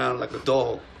 lugged it around like a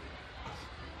dog,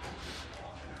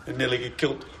 and nearly get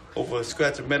killed over a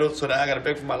scratch of metal so that I gotta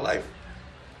beg for my life.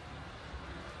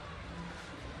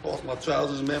 Lost my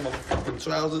trousers, man, my fucking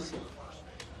trousers.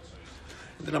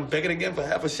 And then I'm begging again for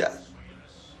half a shot.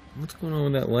 What's going on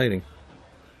with that lighting?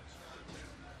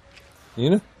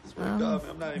 Nina? Swear to God,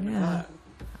 man, I'm not even lying.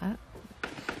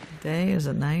 Day, is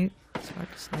it night? It's hard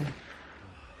to say.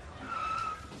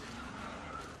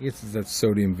 I guess it's that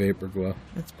sodium vapor glow.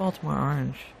 It's Baltimore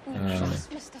Orange.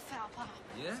 Mr. Falpa.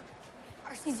 Yeah?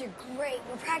 Our seats are great.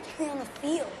 We're practically on the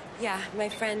field. Yeah, my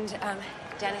friend,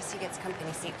 Dennis, he gets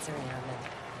company seats every now and then.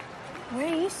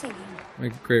 Where are you sitting? My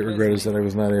great regret is that I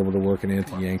was not able to work an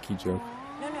anti-Yankee joke.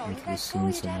 No, you into the guys scene go.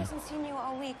 Your dad somehow. hasn't seen you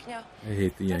all week. Now, I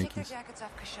hate the don't take your Yankees. jackets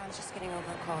off because Sean's just getting over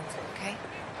a cold, okay?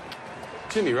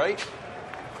 Jimmy, right?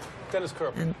 Dennis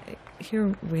Kerr. And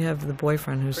here we have the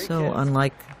boyfriend who's so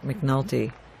unlike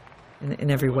McNulty in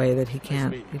every way that he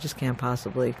just can't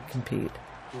possibly compete.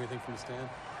 Anything from the stand?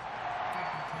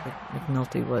 But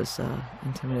McNulty was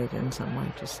intimidated in some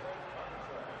way, just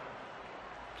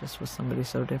was somebody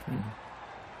so different.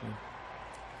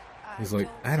 He's like,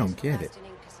 I don't get it.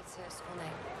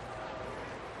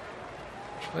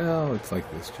 Well, it's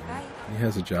like this, Jimmy. He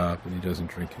has a job and he doesn't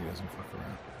drink and he doesn't fuck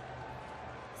around.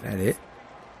 Is that it?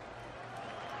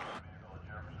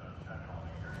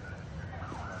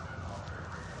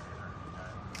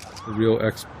 The real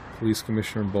ex-police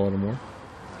commissioner in Baltimore.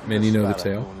 Men, you know the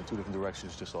tale. Going in two different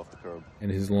directions just off the curb.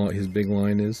 And his big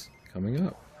line is coming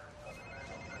up.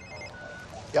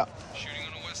 Yeah. Shooting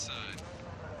on the west side.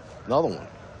 Another one.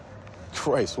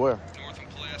 Christ, where? North and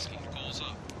Pulaski. Cole's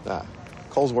up. Nah.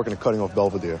 Cole's working at cutting off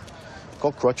Belvedere.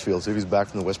 Call Crutchfield, see if he's back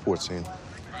from the Westport scene.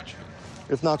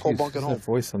 If not, call Bunk at home. That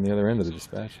voice on the other end of the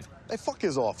dispatch. Hey, fuck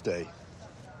his off day.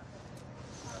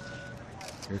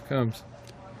 Here it comes.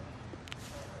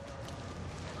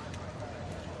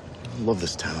 I love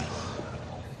this town.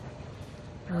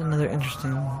 Another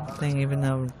interesting thing, even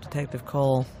though Detective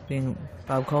Cole, being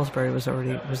Bob Colesbury, was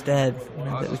dead,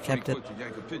 that we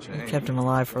kept him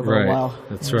alive for a little while.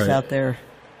 That's he was right. out there.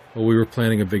 Well, we were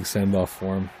planning a big send-off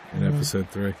for him in episode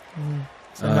 3.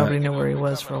 So nobody knew where he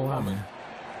was for a while.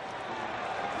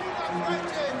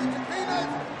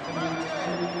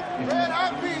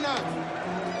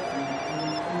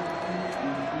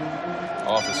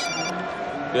 Office.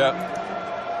 Yeah.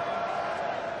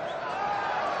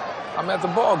 I'm at the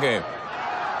ball game.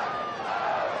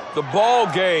 The ball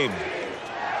game.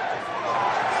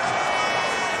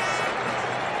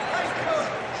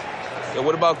 Yeah,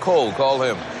 what about Cole? Call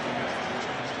him.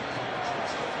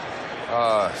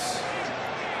 All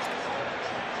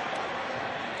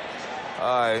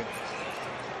right.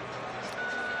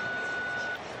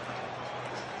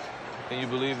 Can you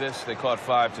believe this? They caught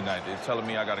 5 tonight. They're telling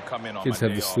me I got to come in on Kids my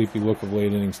have day the off. sleepy look of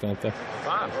late innings, don't they?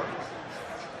 Fine, bro.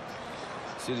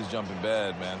 City's jumping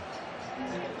bad, man.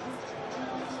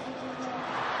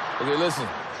 Okay, listen.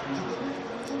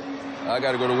 I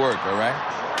got to go to work, all right?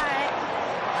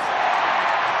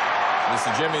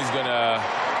 Mr. Jimmy's gonna...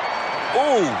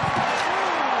 Ooh!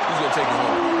 He's gonna take it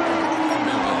home.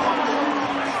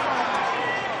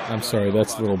 I'm sorry,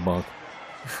 that's Little Bunk.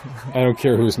 I don't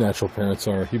care who his natural parents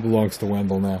are. He belongs to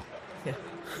Wendell now. Yeah.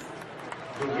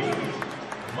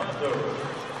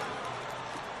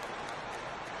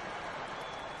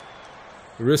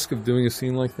 The risk of doing a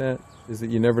scene like that is that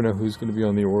you never know who's going to be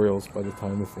on the Orioles by the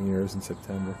time the thing airs in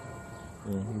September.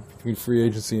 You know, between free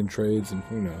agency and trades, and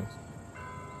who knows.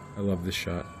 I love this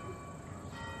shot.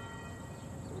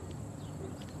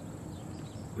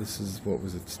 This is what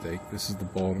was at stake. This is the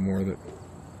Baltimore that...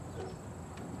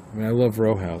 I mean, I love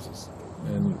row houses.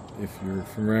 And if you're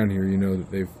from around here, you know that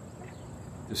they've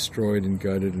destroyed and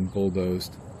gutted and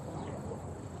bulldozed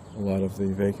a lot of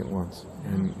the vacant ones.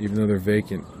 And even though they're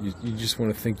vacant, you just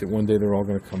want to think that one day they're all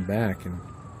going to come back, and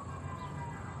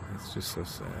it's just so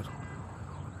sad.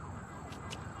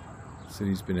 The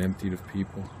city's been emptied of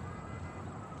people.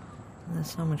 And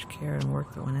there's so much care and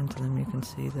work that went into them. You can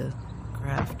see the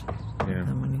craft of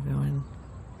them when you go in.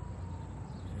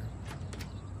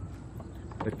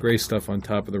 That gray stuff on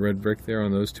top of the red brick there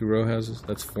on those 2 row houses,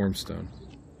 that's formstone.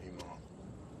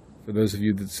 For those of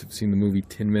you that have seen the movie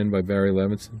Tin Men by Barry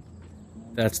Levinson,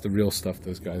 that's the real stuff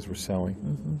those guys were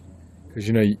selling. Because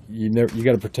you know you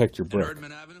got to protect your brick.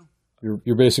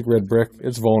 Your basic red brick,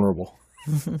 it's vulnerable.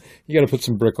 You got to put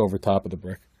some brick over top of the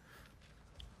brick.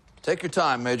 Take your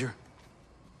time, Major.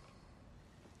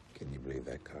 Can you believe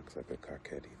that cocksucker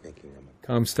Carcetti thinking I'm a...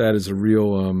 Comstat is a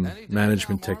real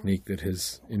management technique that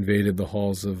has invaded the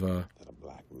halls of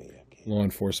law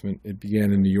enforcement. It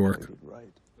began in New York.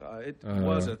 It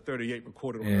was a 38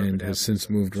 recorded on and has since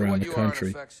moved around the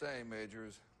country.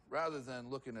 Rather than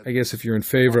looking at I guess if you're in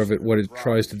favor of it, what it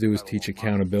tries to do is teach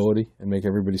accountability and make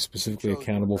everybody specifically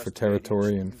accountable for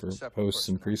territory and for posts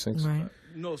and precincts. Right.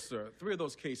 No, sir. 3 of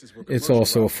those cases were It's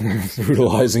also a form of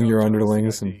brutalizing your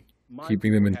underlings and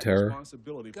keeping them in terror.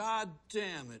 God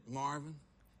damn it, Marvin.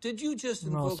 Did you just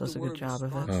Rolls invoke does the a good word job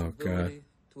of it. Oh, God.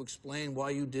 to explain why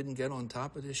you didn't get on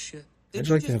top of this shit? I'd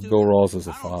like to have Bill Rawls as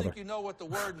a I don't father. think you know what the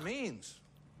word means.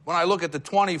 When I look at the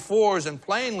 24s and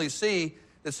plainly see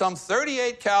that some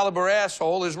 38 caliber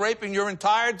asshole is raping your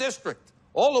entire district,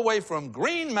 all the way from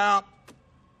Greenmount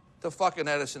to fucking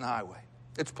Edison Highway.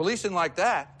 It's policing like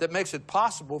that that makes it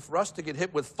possible for us to get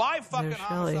hit with 5 fucking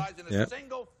homicides in a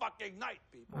single fucking night,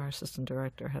 people. Our assistant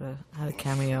director had a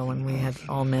cameo when we had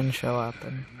all men show up,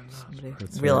 and somebody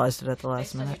That's realized it at the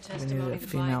last minute. We needed a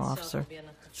female officer.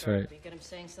 That's right.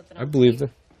 I believed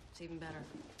her.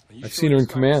 I've seen her in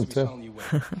command, too.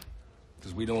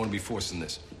 Because we don't want to be forcing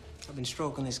this. I've been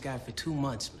stroking this guy for 2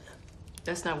 months, man.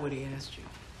 That's not what he asked you.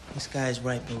 This guy's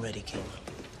ripe and ready, Kayla.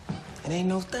 It ain't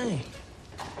no thing.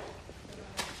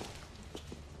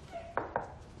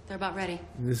 They're about ready.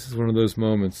 This is one of those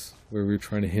moments where we're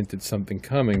trying to hint at something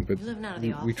coming, but You living out of the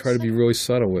we office, try to be really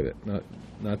subtle with it,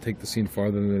 not take the scene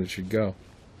farther than it should go.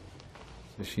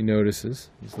 So she notices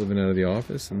he's living out of the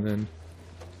office, and then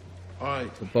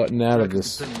the button out of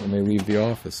this when they leave the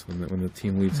office, when the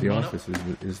team leaves the office,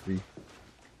 is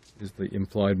the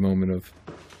implied moment of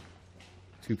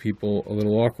 2 people a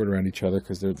little awkward around each other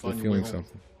because they're feeling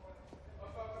something.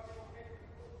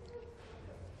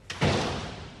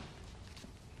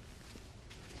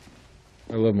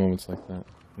 I love moments like that,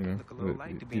 you know.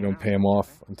 You don't pay them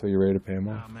off until you're ready to pay them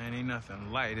off. Nah, man, ain't nothing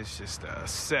light. It's just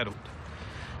settled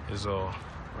is all.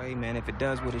 Right, man, if it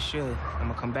does what it should, I'm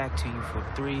gonna come back to you for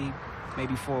 3,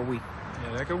 maybe 4 weeks.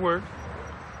 Yeah, that could work.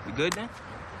 We good then?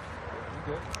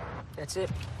 We good. That's it.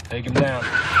 Take him down.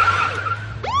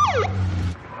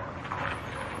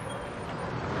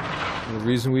 And the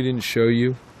reason we didn't show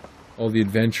you all the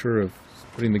adventure of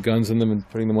putting the guns in them and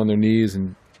putting them on their knees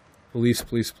and police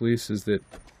is that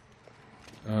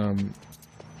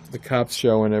the cops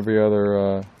show and every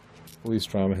other police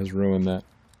drama has ruined that.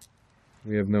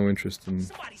 We have no interest in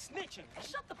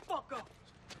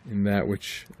that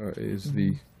which is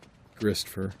the grist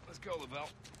for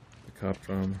the cop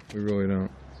drama. We really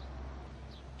don't.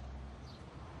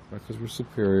 Not because we're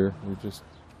superior. We're just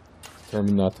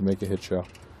determined not to make a hit show.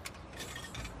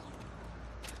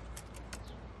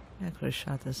 I could have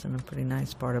shot this in a pretty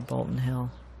nice part of Bolton Hill.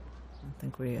 I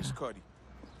think we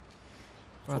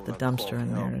brought the dumpster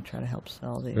in there to try to help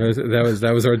sell the...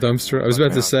 That was our dumpster? I was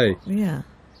about to say. Yeah.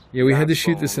 Yeah, we had to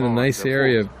shoot this in a nice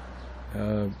area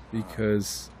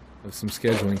because of some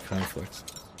scheduling conflicts.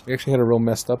 We actually had a real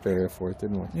messed up area for it,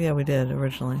 didn't we? Yeah, we did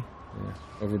originally. Yeah,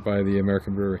 over by the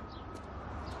American Brewery.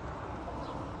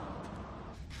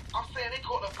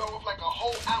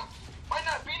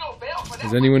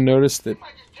 Has anyone noticed that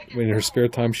in her spare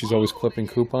time she's always clipping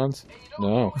coupons?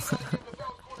 No.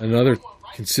 Another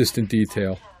consistent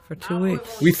detail. For 2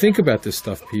 weeks. We think about this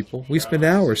stuff, people. We spend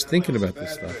hours thinking about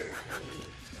this stuff.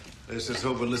 Let's just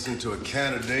hope we're listening to a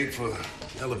candidate for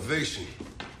elevation.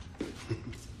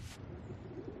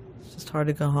 It's just hard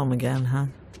to go home again, huh?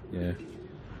 Yeah.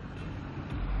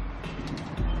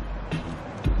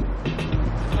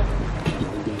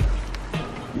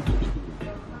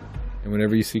 And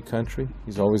whenever you see Country,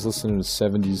 he's always listening to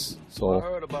 70s soul. I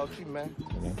heard about you, man.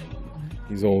 You know?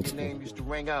 He's old school. Your name used to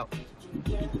ring out.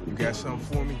 You got something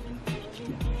for me?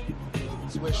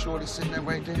 See where Shorty's sitting at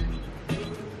right there?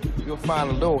 You'll find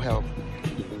a little help.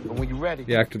 But when you're ready...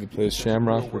 The actor that plays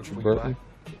Shamrock, Richard Burton,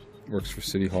 works for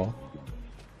City Hall.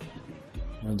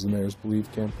 Runs the Mayor's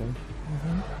Believe campaign.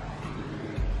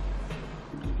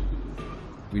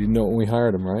 We didn't know it when we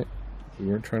hired him, right? We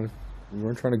weren't trying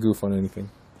to goof on anything.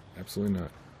 Absolutely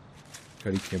not.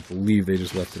 Cuddy can't believe they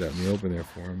just left it out in the open there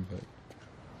for him, but...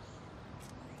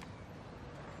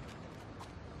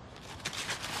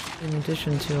 In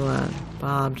addition to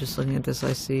Bob, just looking at this,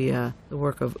 I see the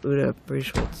work of Uda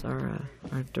Brischwitz,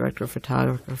 our director of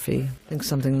photography. I think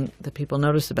something that people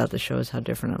notice about the show is how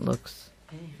different it looks.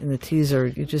 In the teaser,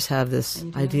 you just have this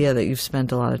idea that you've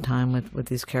spent a lot of time with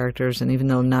these characters, and even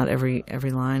though not every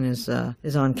line is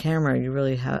on camera, you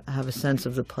really have a sense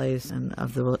of the place and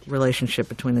of the relationship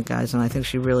between the guys. And I think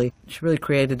she really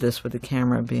created this with the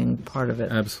camera being part of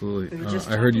it. Absolutely.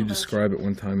 I heard you describe it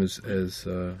one time as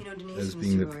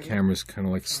being that the camera's kind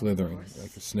of like slithering,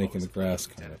 like a snake in the grass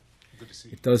kind of.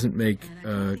 It doesn't make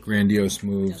grandiose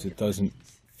moves. It doesn't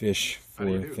fish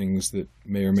for things that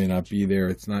may or may not be there.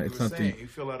 It's not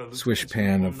the swish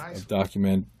pan of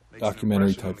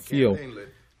documentary type feel,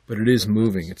 but it is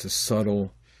moving. It's a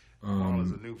subtle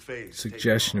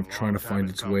suggestion of trying to find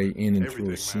its way in and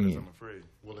through a scene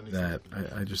that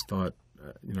I just thought,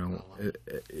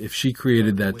 if she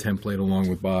created that template along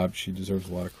with Bob, she deserves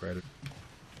a lot of credit.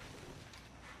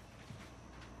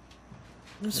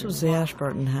 This was the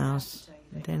Ashburton house.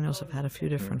 The Daniels have had a few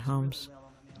different homes.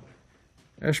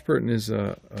 Ashburton is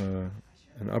an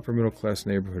upper-middle-class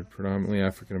neighborhood, predominantly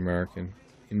African-American,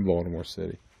 in Baltimore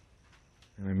City.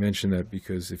 And I mention that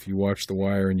because if you watch The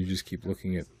Wire and you just keep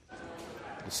looking at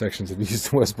the sections of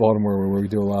East and West Baltimore where we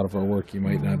do a lot of our work, you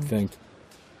might not think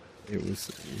it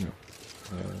was,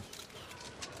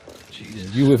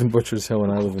 you live in Butchers Hill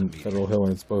and I live in Federal Hill,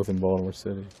 and it's both in Baltimore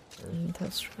City.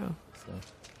 That's true.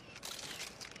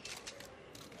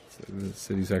 So the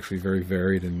city's actually very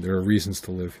varied, and there are reasons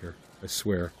to live here. I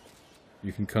swear.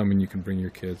 You can come and you can bring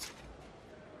your kids.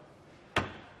 You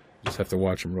just have to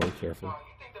watch them really carefully.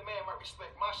 You think the man might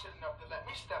respect my shit enough to let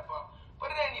me step up, but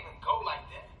it ain't even go like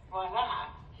that. Why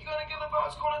not? You gonna give up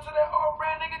us going into that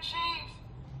off-brand nigga cheese?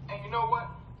 And you know what?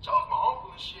 Joe's my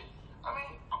uncle and shit. I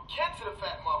mean, I'm kin to the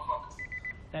fat motherfucker.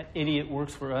 That idiot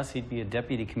works for us. He'd be a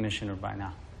deputy commissioner by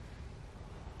now.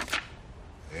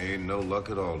 Ain't no luck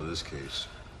at all to this case.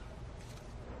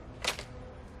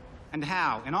 And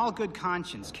how, in all good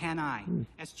conscience, can I,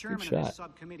 as chairman of this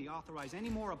subcommittee, authorize any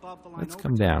more above-the-line Let's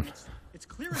come down. It's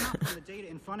clear enough from the data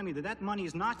in front of me that money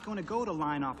is not going to go to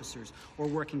line officers or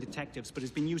working detectives, but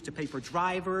is being used to pay for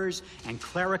drivers and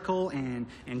clerical and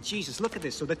Jesus, look at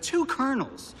this. So the 2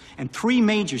 colonels and 3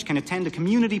 majors can attend a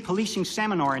community policing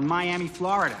seminar in Miami,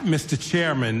 Florida. Mr.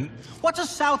 Chairman. What does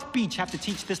South Beach have to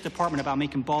teach this department about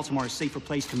making Baltimore a safer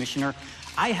place, Commissioner?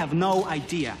 I have no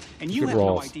idea, and you have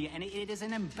no idea, and it is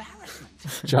an embarrassment.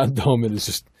 John Doman is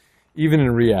just, even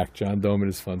in React, John Doman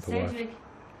is fun to watch.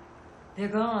 They're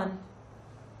gone.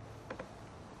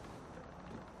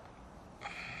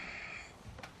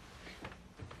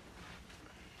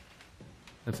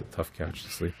 That's a tough couch to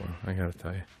sleep on, I gotta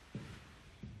tell you.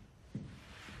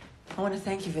 I want to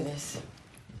thank you for this.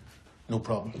 No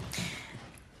problem.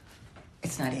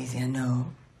 It's not easy, I know,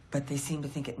 but they seem to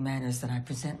think it matters that I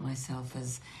present myself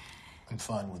as... I'm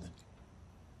fine with it.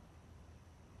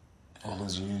 All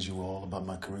those years you were all about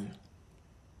my career.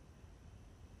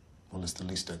 Well, it's the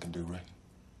least I can do, right?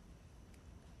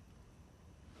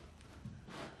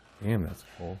 Damn, that's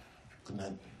full. Good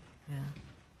night. Yeah.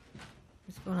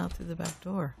 He's going out through the back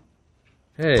door.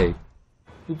 Hey,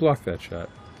 who blocked that shot?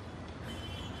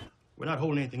 We're not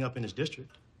holding anything up in this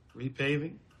district.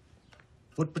 Repaving,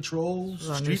 Foot patrols, This is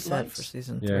our new street set lights. for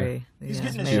season Yeah. 3. He's The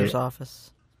getting his mayor's share.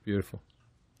 office. Beautiful.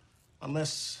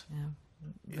 Unless Yeah,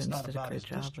 it's Vince not did a about great his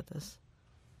job district. with this.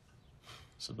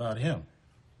 It's about him.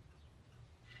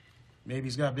 Maybe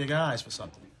he's got big eyes for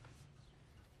something.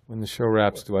 When the show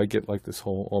wraps, do I get like this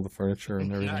whole, all the furniture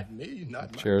and everything? Not me,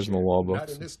 not The my chairs and the chair, wall Not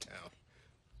books. in this town.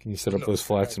 Can you set up those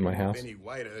flats in my house? Any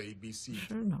whiter, he'd be seated.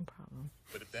 Sure, no problem.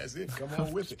 But if that's it, come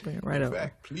on with it. Bring it right In over.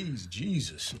 fact, Please,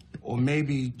 Jesus. Or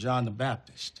maybe John the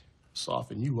Baptist.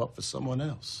 Soften you up for someone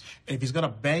else. And if he's gonna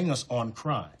bang us on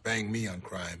crime. bang me on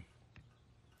crime.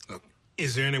 Look,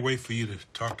 Is there any way for you to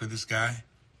talk to this guy?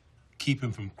 Keep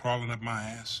him from crawling up my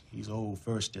ass? He's old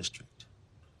First District.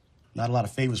 Not a lot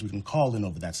of favors we can call in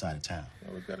over that side of town.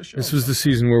 well, we've got to show This him was the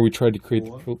season where we tried to create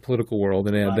the political world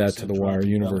and add that to the 5% Wire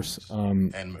universe.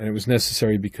 And it was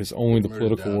necessary because only the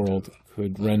political world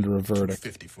could render a verdict,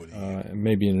 and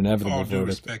maybe an inevitable All due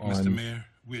verdict respect, Mr. on Mayor,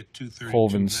 we're at 2:32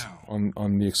 Colvin's, now.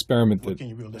 on the experiment What that can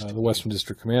you realistically the Western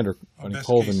District Commander, Our Bunny best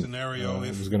Colvin, case scenario,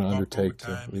 if was going to bump undertake to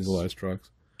overtime is legalize drugs.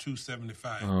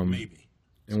 275, maybe.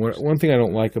 And one thing I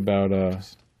don't like about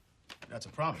That's a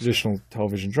promise. traditional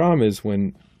television drama is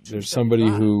when there's somebody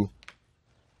who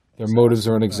their motives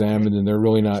are unexamined and they're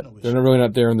not really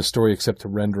not there in the story except to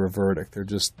render a verdict. They're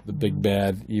just the big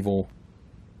bad evil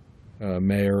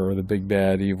mayor or the big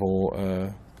bad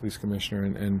evil police commissioner,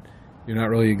 and you're not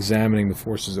really examining the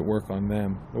forces at work on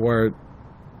them. The Wire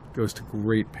goes to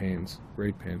great pains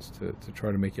to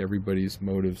try to make everybody's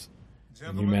motives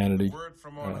and humanity The word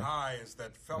from on high is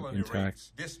that felony intact.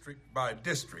 rates, district by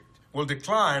district, will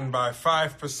decline by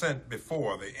 5%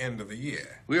 before the end of the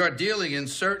year. We are dealing in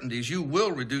certainties. You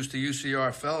will reduce the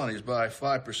UCR felonies by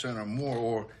 5% or more,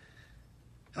 or,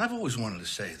 and I've always wanted to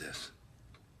say this,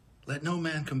 let no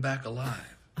man come back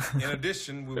alive. In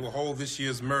addition, we will hold this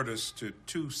year's murders to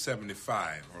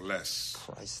 275 or less.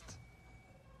 Christ.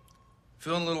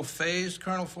 Feeling a little phased,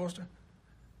 Colonel Foster?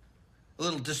 A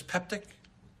little dyspeptic?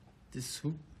 This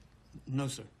who? No,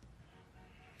 sir.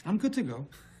 I'm good to go.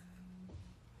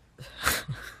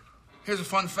 Here's a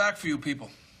fun fact for you people.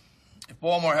 If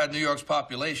Baltimore had New York's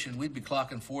population, we'd be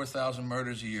clocking 4,000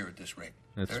 murders a year at this rate.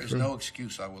 That's There is true. no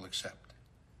excuse I will accept.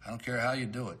 I don't care how you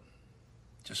do it.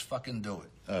 Just fucking do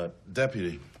it.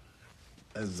 Deputy,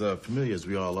 as familiar as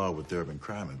we all are with the urban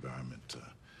crime environment,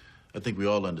 I think we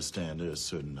all understand there are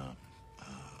certain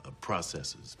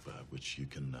processes by which you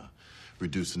can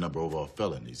reduce the number of overall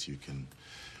felonies. You can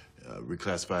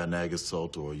reclassify an ag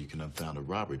assault, or you can unfound a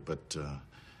robbery. But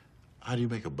how do you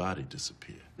make a body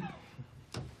disappear?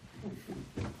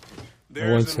 I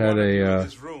once had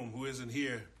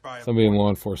somebody in law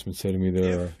enforcement say to me,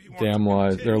 there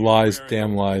are lies,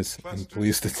 damn lies in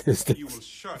police statistics. You will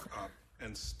shut up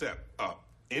and step up.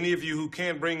 Any of you who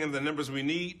can't bring in the numbers we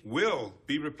need will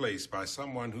be replaced by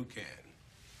someone who can.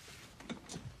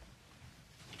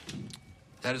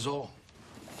 That is all.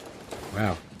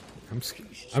 Wow, I'm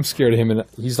scared of him, and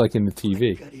he's like in the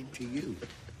TV. Got into you.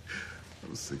 I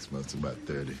was 6 months to about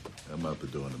 30. I'm out the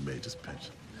door on a major's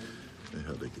pension. The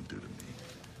hell they can do to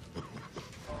me.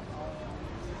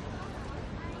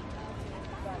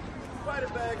 Spider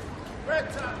bag,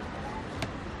 red top.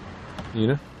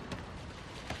 Nina,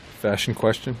 fashion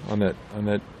question on that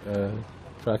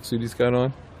tracksuit he's got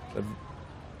on,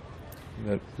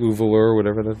 that blue velour,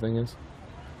 whatever that thing is.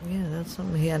 Yeah, that's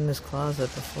something he had in his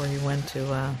closet before he went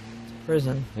to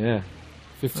prison. Yeah,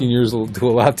 15 years will do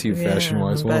a lot to you,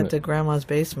 fashion-wise, went won't back to it? Grandma's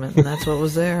basement, and that's what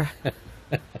was there.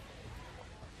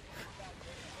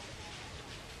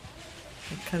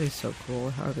 Cuddy's so cool,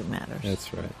 it hardly matters.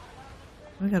 That's right.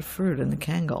 We got fruit in the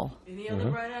Kangol. Any other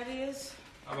bright ideas?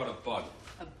 How about a bug?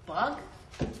 A bug?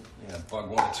 Yeah, bug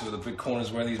one or two of the big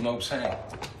corners where these mopes hang.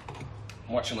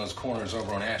 I'm watching those corners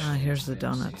over on Ashland. Here's the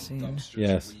donut scene.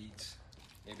 Yes.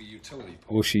 Maybe utility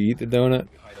Will she eat the donut?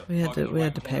 We had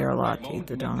to pay her a lot to eat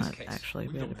the donut. Actually,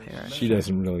 we had to pay her. She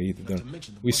doesn't really eat the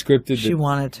donut. We scripted. She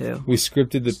wanted to. We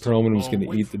scripted that Perlman was going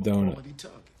to eat the donut.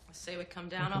 Say we come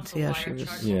down You off can see the how wire, she was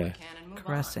charge Yeah. what we can, and move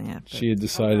caressing it. She had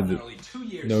decided that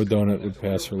no donut would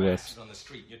pass her lips. on the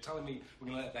street. You're telling me we're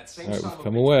gonna let that same All right, son we've of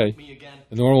come a bitch away. hit me again?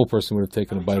 A normal person would have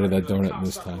taken a bite of that Trying to do donut in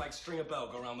this something time. Like string a bell,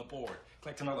 go around the board,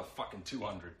 collect another fucking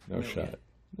 200. No million. shot.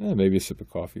 Maybe a sip of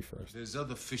coffee first. There's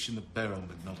other fish in the barrel,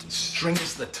 McNulty. String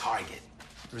is the target.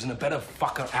 There isn't a better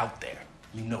fucker out there.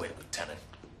 You know it, Lieutenant.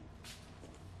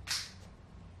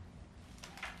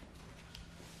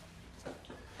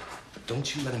 But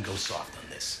don't you let him go soft on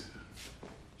this.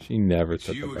 She never It's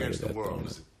took a you bite of against the that world.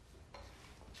 donut.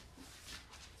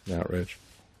 An outrage.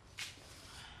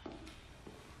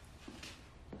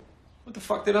 What the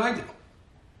fuck did I do?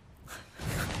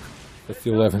 That's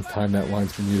the 11th time that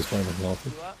line's been used by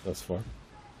McNulty thus far.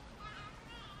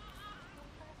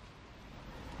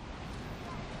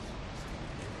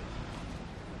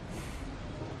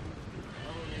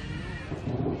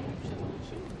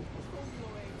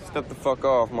 fuck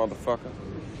off, motherfucker.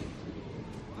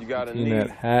 You got a In need. that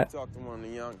hat Talk to one of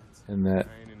the young. and that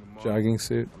jogging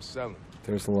suit, I'm selling.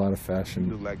 there's a lot of fashion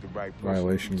You look like the right person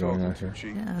violation to be going on talking here. to,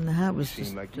 Chief. Yeah, and the hat was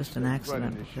Seemed like you just an running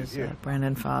accident this shit because here.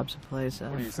 Brandon Fobbs, who plays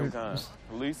What are you, some kind was of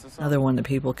police or something? another one that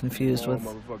people confused with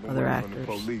Motherfucking other work from the actors.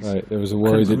 police. Right, there was a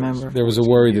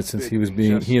worry that since he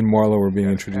and Marlo were being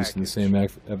introduced in the same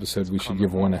episode, we should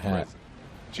give one a hat.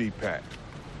 G-Pack.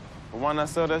 But why not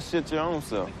sell that shit your own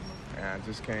self? I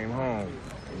just came home.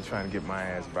 I'm trying to get my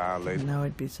ass I violated. didn't know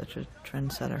he'd be such a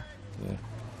trendsetter. Yeah.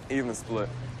 Even split.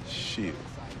 Shit.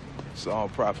 It's all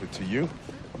profit to you.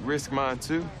 Risk mine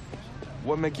too.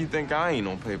 What make you think I ain't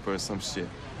on paper or some shit?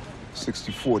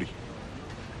 60-40.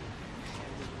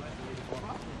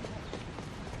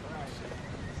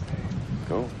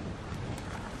 Cool.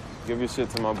 Give your shit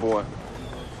to my boy.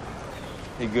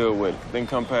 He good with it. Then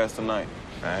come past tonight.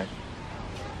 All right.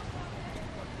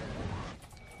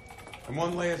 And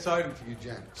one last item for you,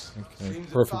 gents. Okay.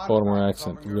 Perfect Baltimore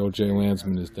accent. The real Jay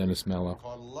Landsman is Dennis Mello.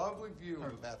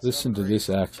 Listen to this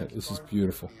accent. This is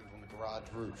beautiful.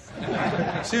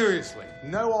 Seriously,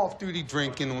 no off-duty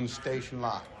drinking on the station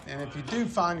lot. And if you do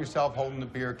find yourself holding a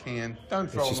beer can, don't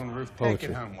throw it on the roof. Take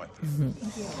it home with you.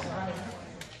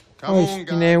 Come on,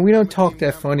 guys. we don't talk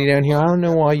that funny down here. I don't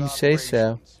know why you say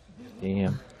so.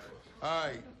 Damn. All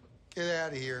right, get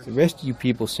out of here. The rest of you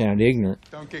people sound ignorant.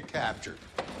 Don't get captured.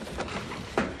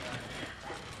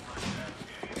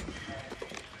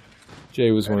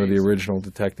 Jay was one of the original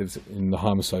detectives in the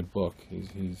homicide book.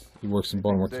 He works in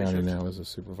Baltimore County now as a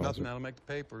supervisor. Nothing that'll make the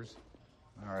papers.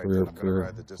 All right, Career- then I'm career gonna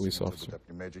ride the police distance until officer. the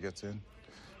deputy major gets in.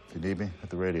 If you need me, at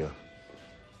the radio.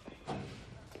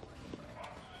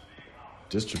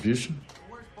 Distribution?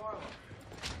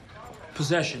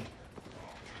 Possession.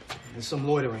 There's some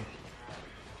loitering.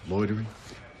 Loitering?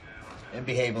 And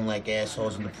behaving like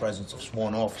assholes in the presence of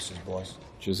sworn officers, boss.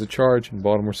 Which is a charge in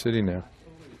Baltimore City now.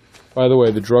 By the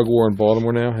way, the drug war in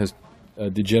Baltimore now has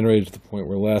degenerated to the point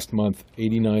where last month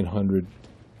 8,900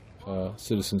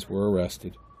 citizens were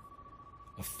arrested,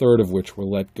 a third of which were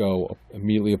let go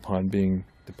immediately upon being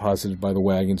deposited by the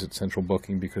wagons at Central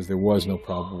Booking because there was no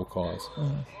probable cause.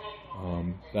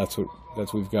 That's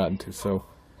what we've gotten to. So,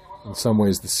 in some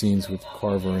ways, the scenes with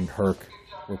Carver and Herc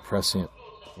were prescient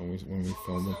when we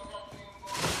filmed them.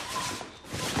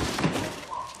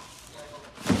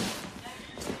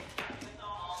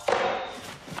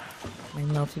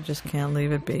 Melty just can't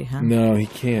leave it be, huh? No, he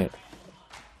can't.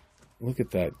 Look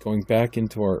at that. Going back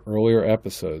into our earlier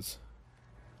episodes.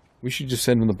 We should just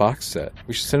send him the box set.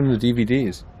 We should send him the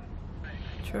DVDs.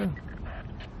 True.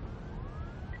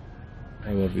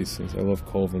 I love these things. I love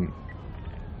Colvin.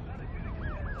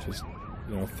 Just,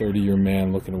 30-year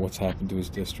man looking at what's happened to his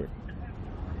district.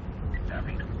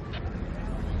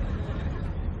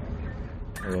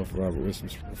 I love Robert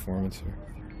Wisdom's performance here.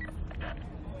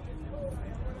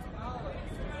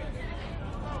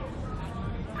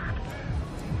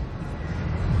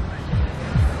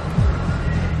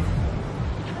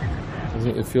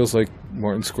 It feels like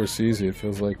Martin Scorsese. It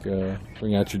feels like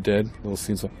Bring Out Your Dead. Little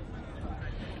scenes like,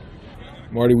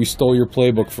 Marty, we stole your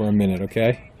playbook for a minute,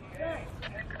 okay?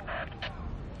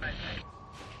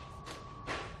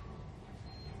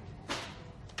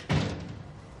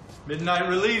 Midnight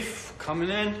relief coming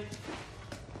in.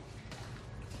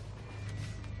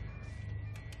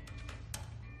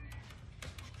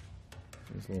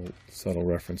 There's a little subtle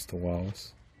reference to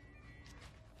Wallace.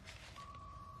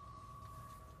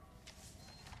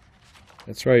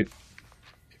 That's right.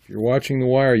 If you're watching The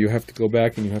Wire, you have to go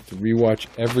back and you have to rewatch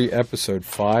every episode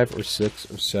 5 or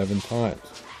 6 or 7 times.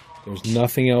 There's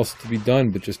nothing else to be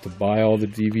done but just to buy all the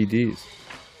DVDs.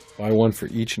 Buy one for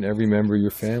each and every member of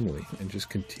your family and just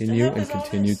continue and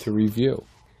continue to review.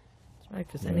 That's right,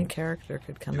 because any character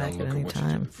could come back at any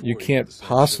time. You can't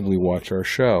possibly watch our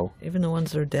show. Even the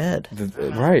ones that are dead.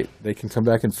 Right. They can come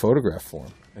back in photograph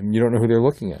form, and you don't know who they're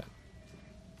looking at.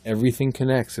 Everything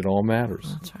connects. It all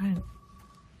matters. That's right.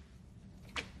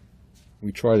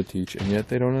 We try to teach, and yet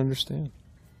they don't understand.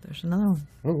 There's another one.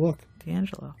 Oh, look.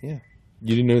 D'Angelo. Yeah.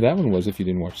 You didn't know who that one was if you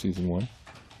didn't watch season 1.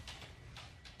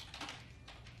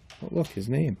 Oh, look, his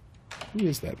name. Who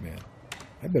is that man?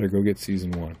 I better go get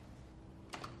season 1.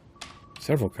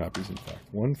 Several copies, in fact.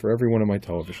 One for every one of my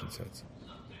television sets.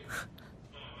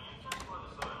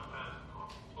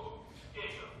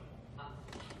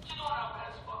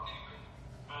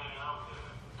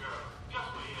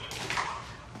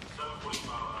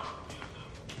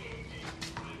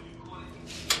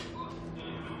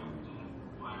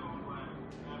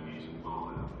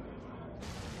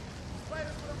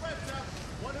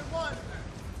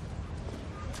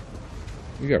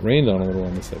 We got rained on a little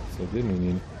on this episode, didn't we,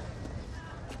 Nina?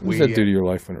 What does that do to your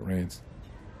life when it rains?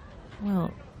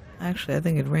 Well, actually, I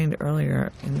think it rained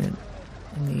earlier in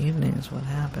the evening is what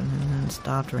happened, and then it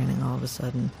stopped raining all of a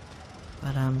sudden.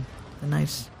 But the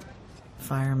nice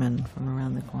firemen from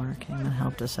around the corner came and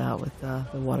helped us out with the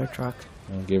water truck.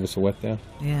 Gave us a wet down?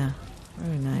 Yeah,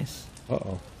 very nice.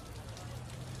 Uh-oh.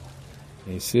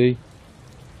 You see?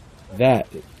 That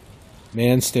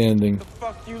man standing, What the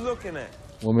fuck you looking at?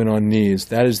 woman on knees,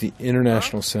 that is the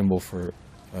international symbol for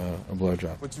a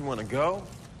blowjob. What, you want to go?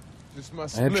 Just my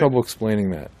I had trouble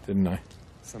explaining that, didn't I?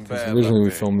 Some Because bad originally luck we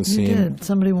there. filmed the You scene. did.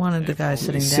 Somebody wanted the guy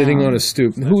sitting down. Sitting on a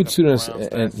stoop. And who would sit on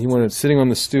and he wanted sitting on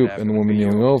the stoop and the woman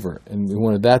kneeling over. And we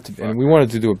wanted that to and we wanted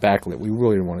to do a backlit. We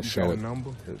really didn't want to show it. You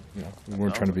know, we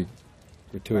weren't trying to be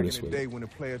gratuitous with it.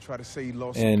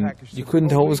 And you couldn't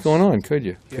tell what was going on, could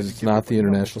you? Because it's not the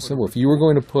international symbol. If you were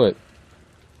going to put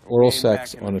oral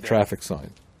sex on a traffic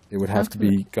sign, it would have to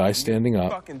be guy standing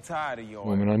up,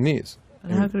 woman on knees.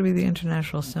 But how could it be the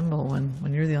international symbol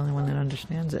when you're the only one that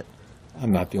understands it?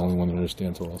 I'm not the only one that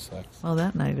understands oral sex. Well,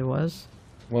 that night it was.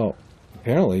 Well,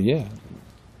 apparently, yeah.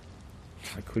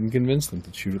 I couldn't convince them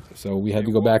to shoot it, so we had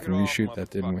to go back and reshoot that,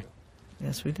 didn't we?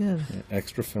 Yes, we did. Yeah,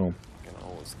 extra film.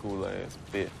 Old school ass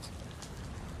bitch.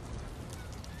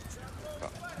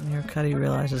 And your Cuddy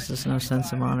realizes there's no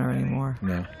sense of honor anymore.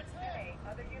 No.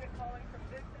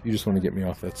 You just want to get me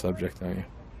off that subject, don't you?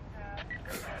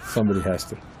 Somebody has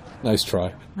to. Nice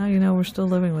try. No, you know, we're still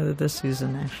living with it this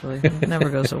season, actually. It never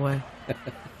goes away.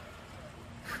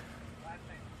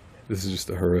 This is just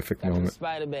a horrific moment.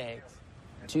 Spider bags.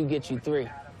 2 get you 3.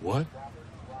 What?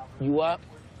 You up?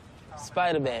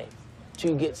 Spider bags.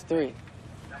 2 gets 3.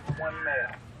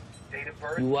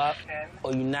 You up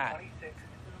or you not?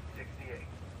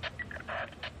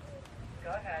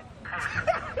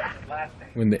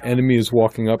 When the enemy is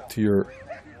walking up to your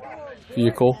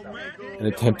vehicle and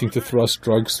attempting to thrust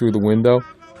drugs through the window,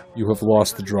 you have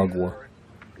lost the drug war.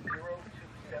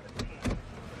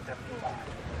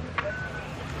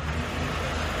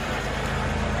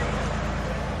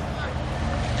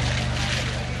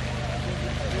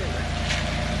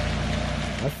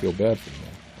 I feel bad for him,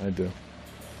 man. I do.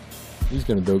 He's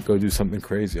gonna go do something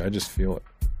crazy. I just feel it.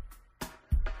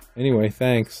 Anyway,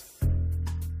 thanks.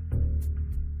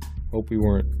 Hope we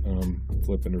weren't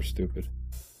flippant or stupid.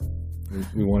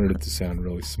 We wanted it to sound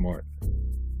really smart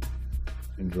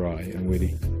and dry and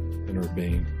witty and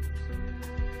urbane.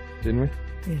 Didn't we?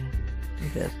 Yeah, we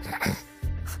did.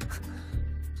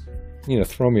 You know,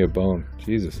 throw me a bone.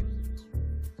 Jesus.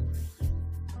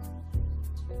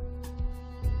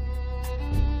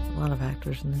 A lot of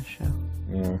actors in this show.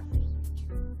 Yeah.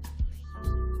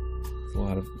 A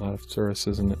lot of tourists,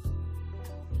 isn't it?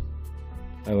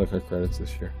 I like our credits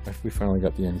this year. We finally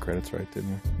got the end credits right,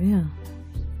 didn't we? Yeah.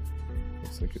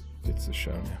 Looks like it's the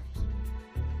show now.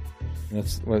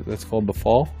 And that's called The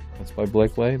Fall. That's by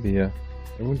Blake Lay.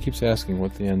 Everyone keeps asking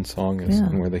what the end song is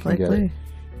and where they can get it.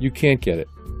 You can't get it.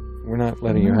 We're not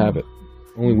letting you have it.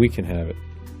 Only we can have it.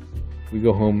 We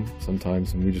go home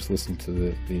sometimes and we just listen to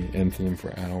the end theme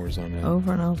for hours on end.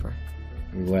 Over and over.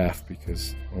 We laugh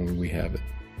because only we have it.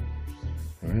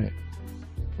 All right.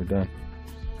 We're done.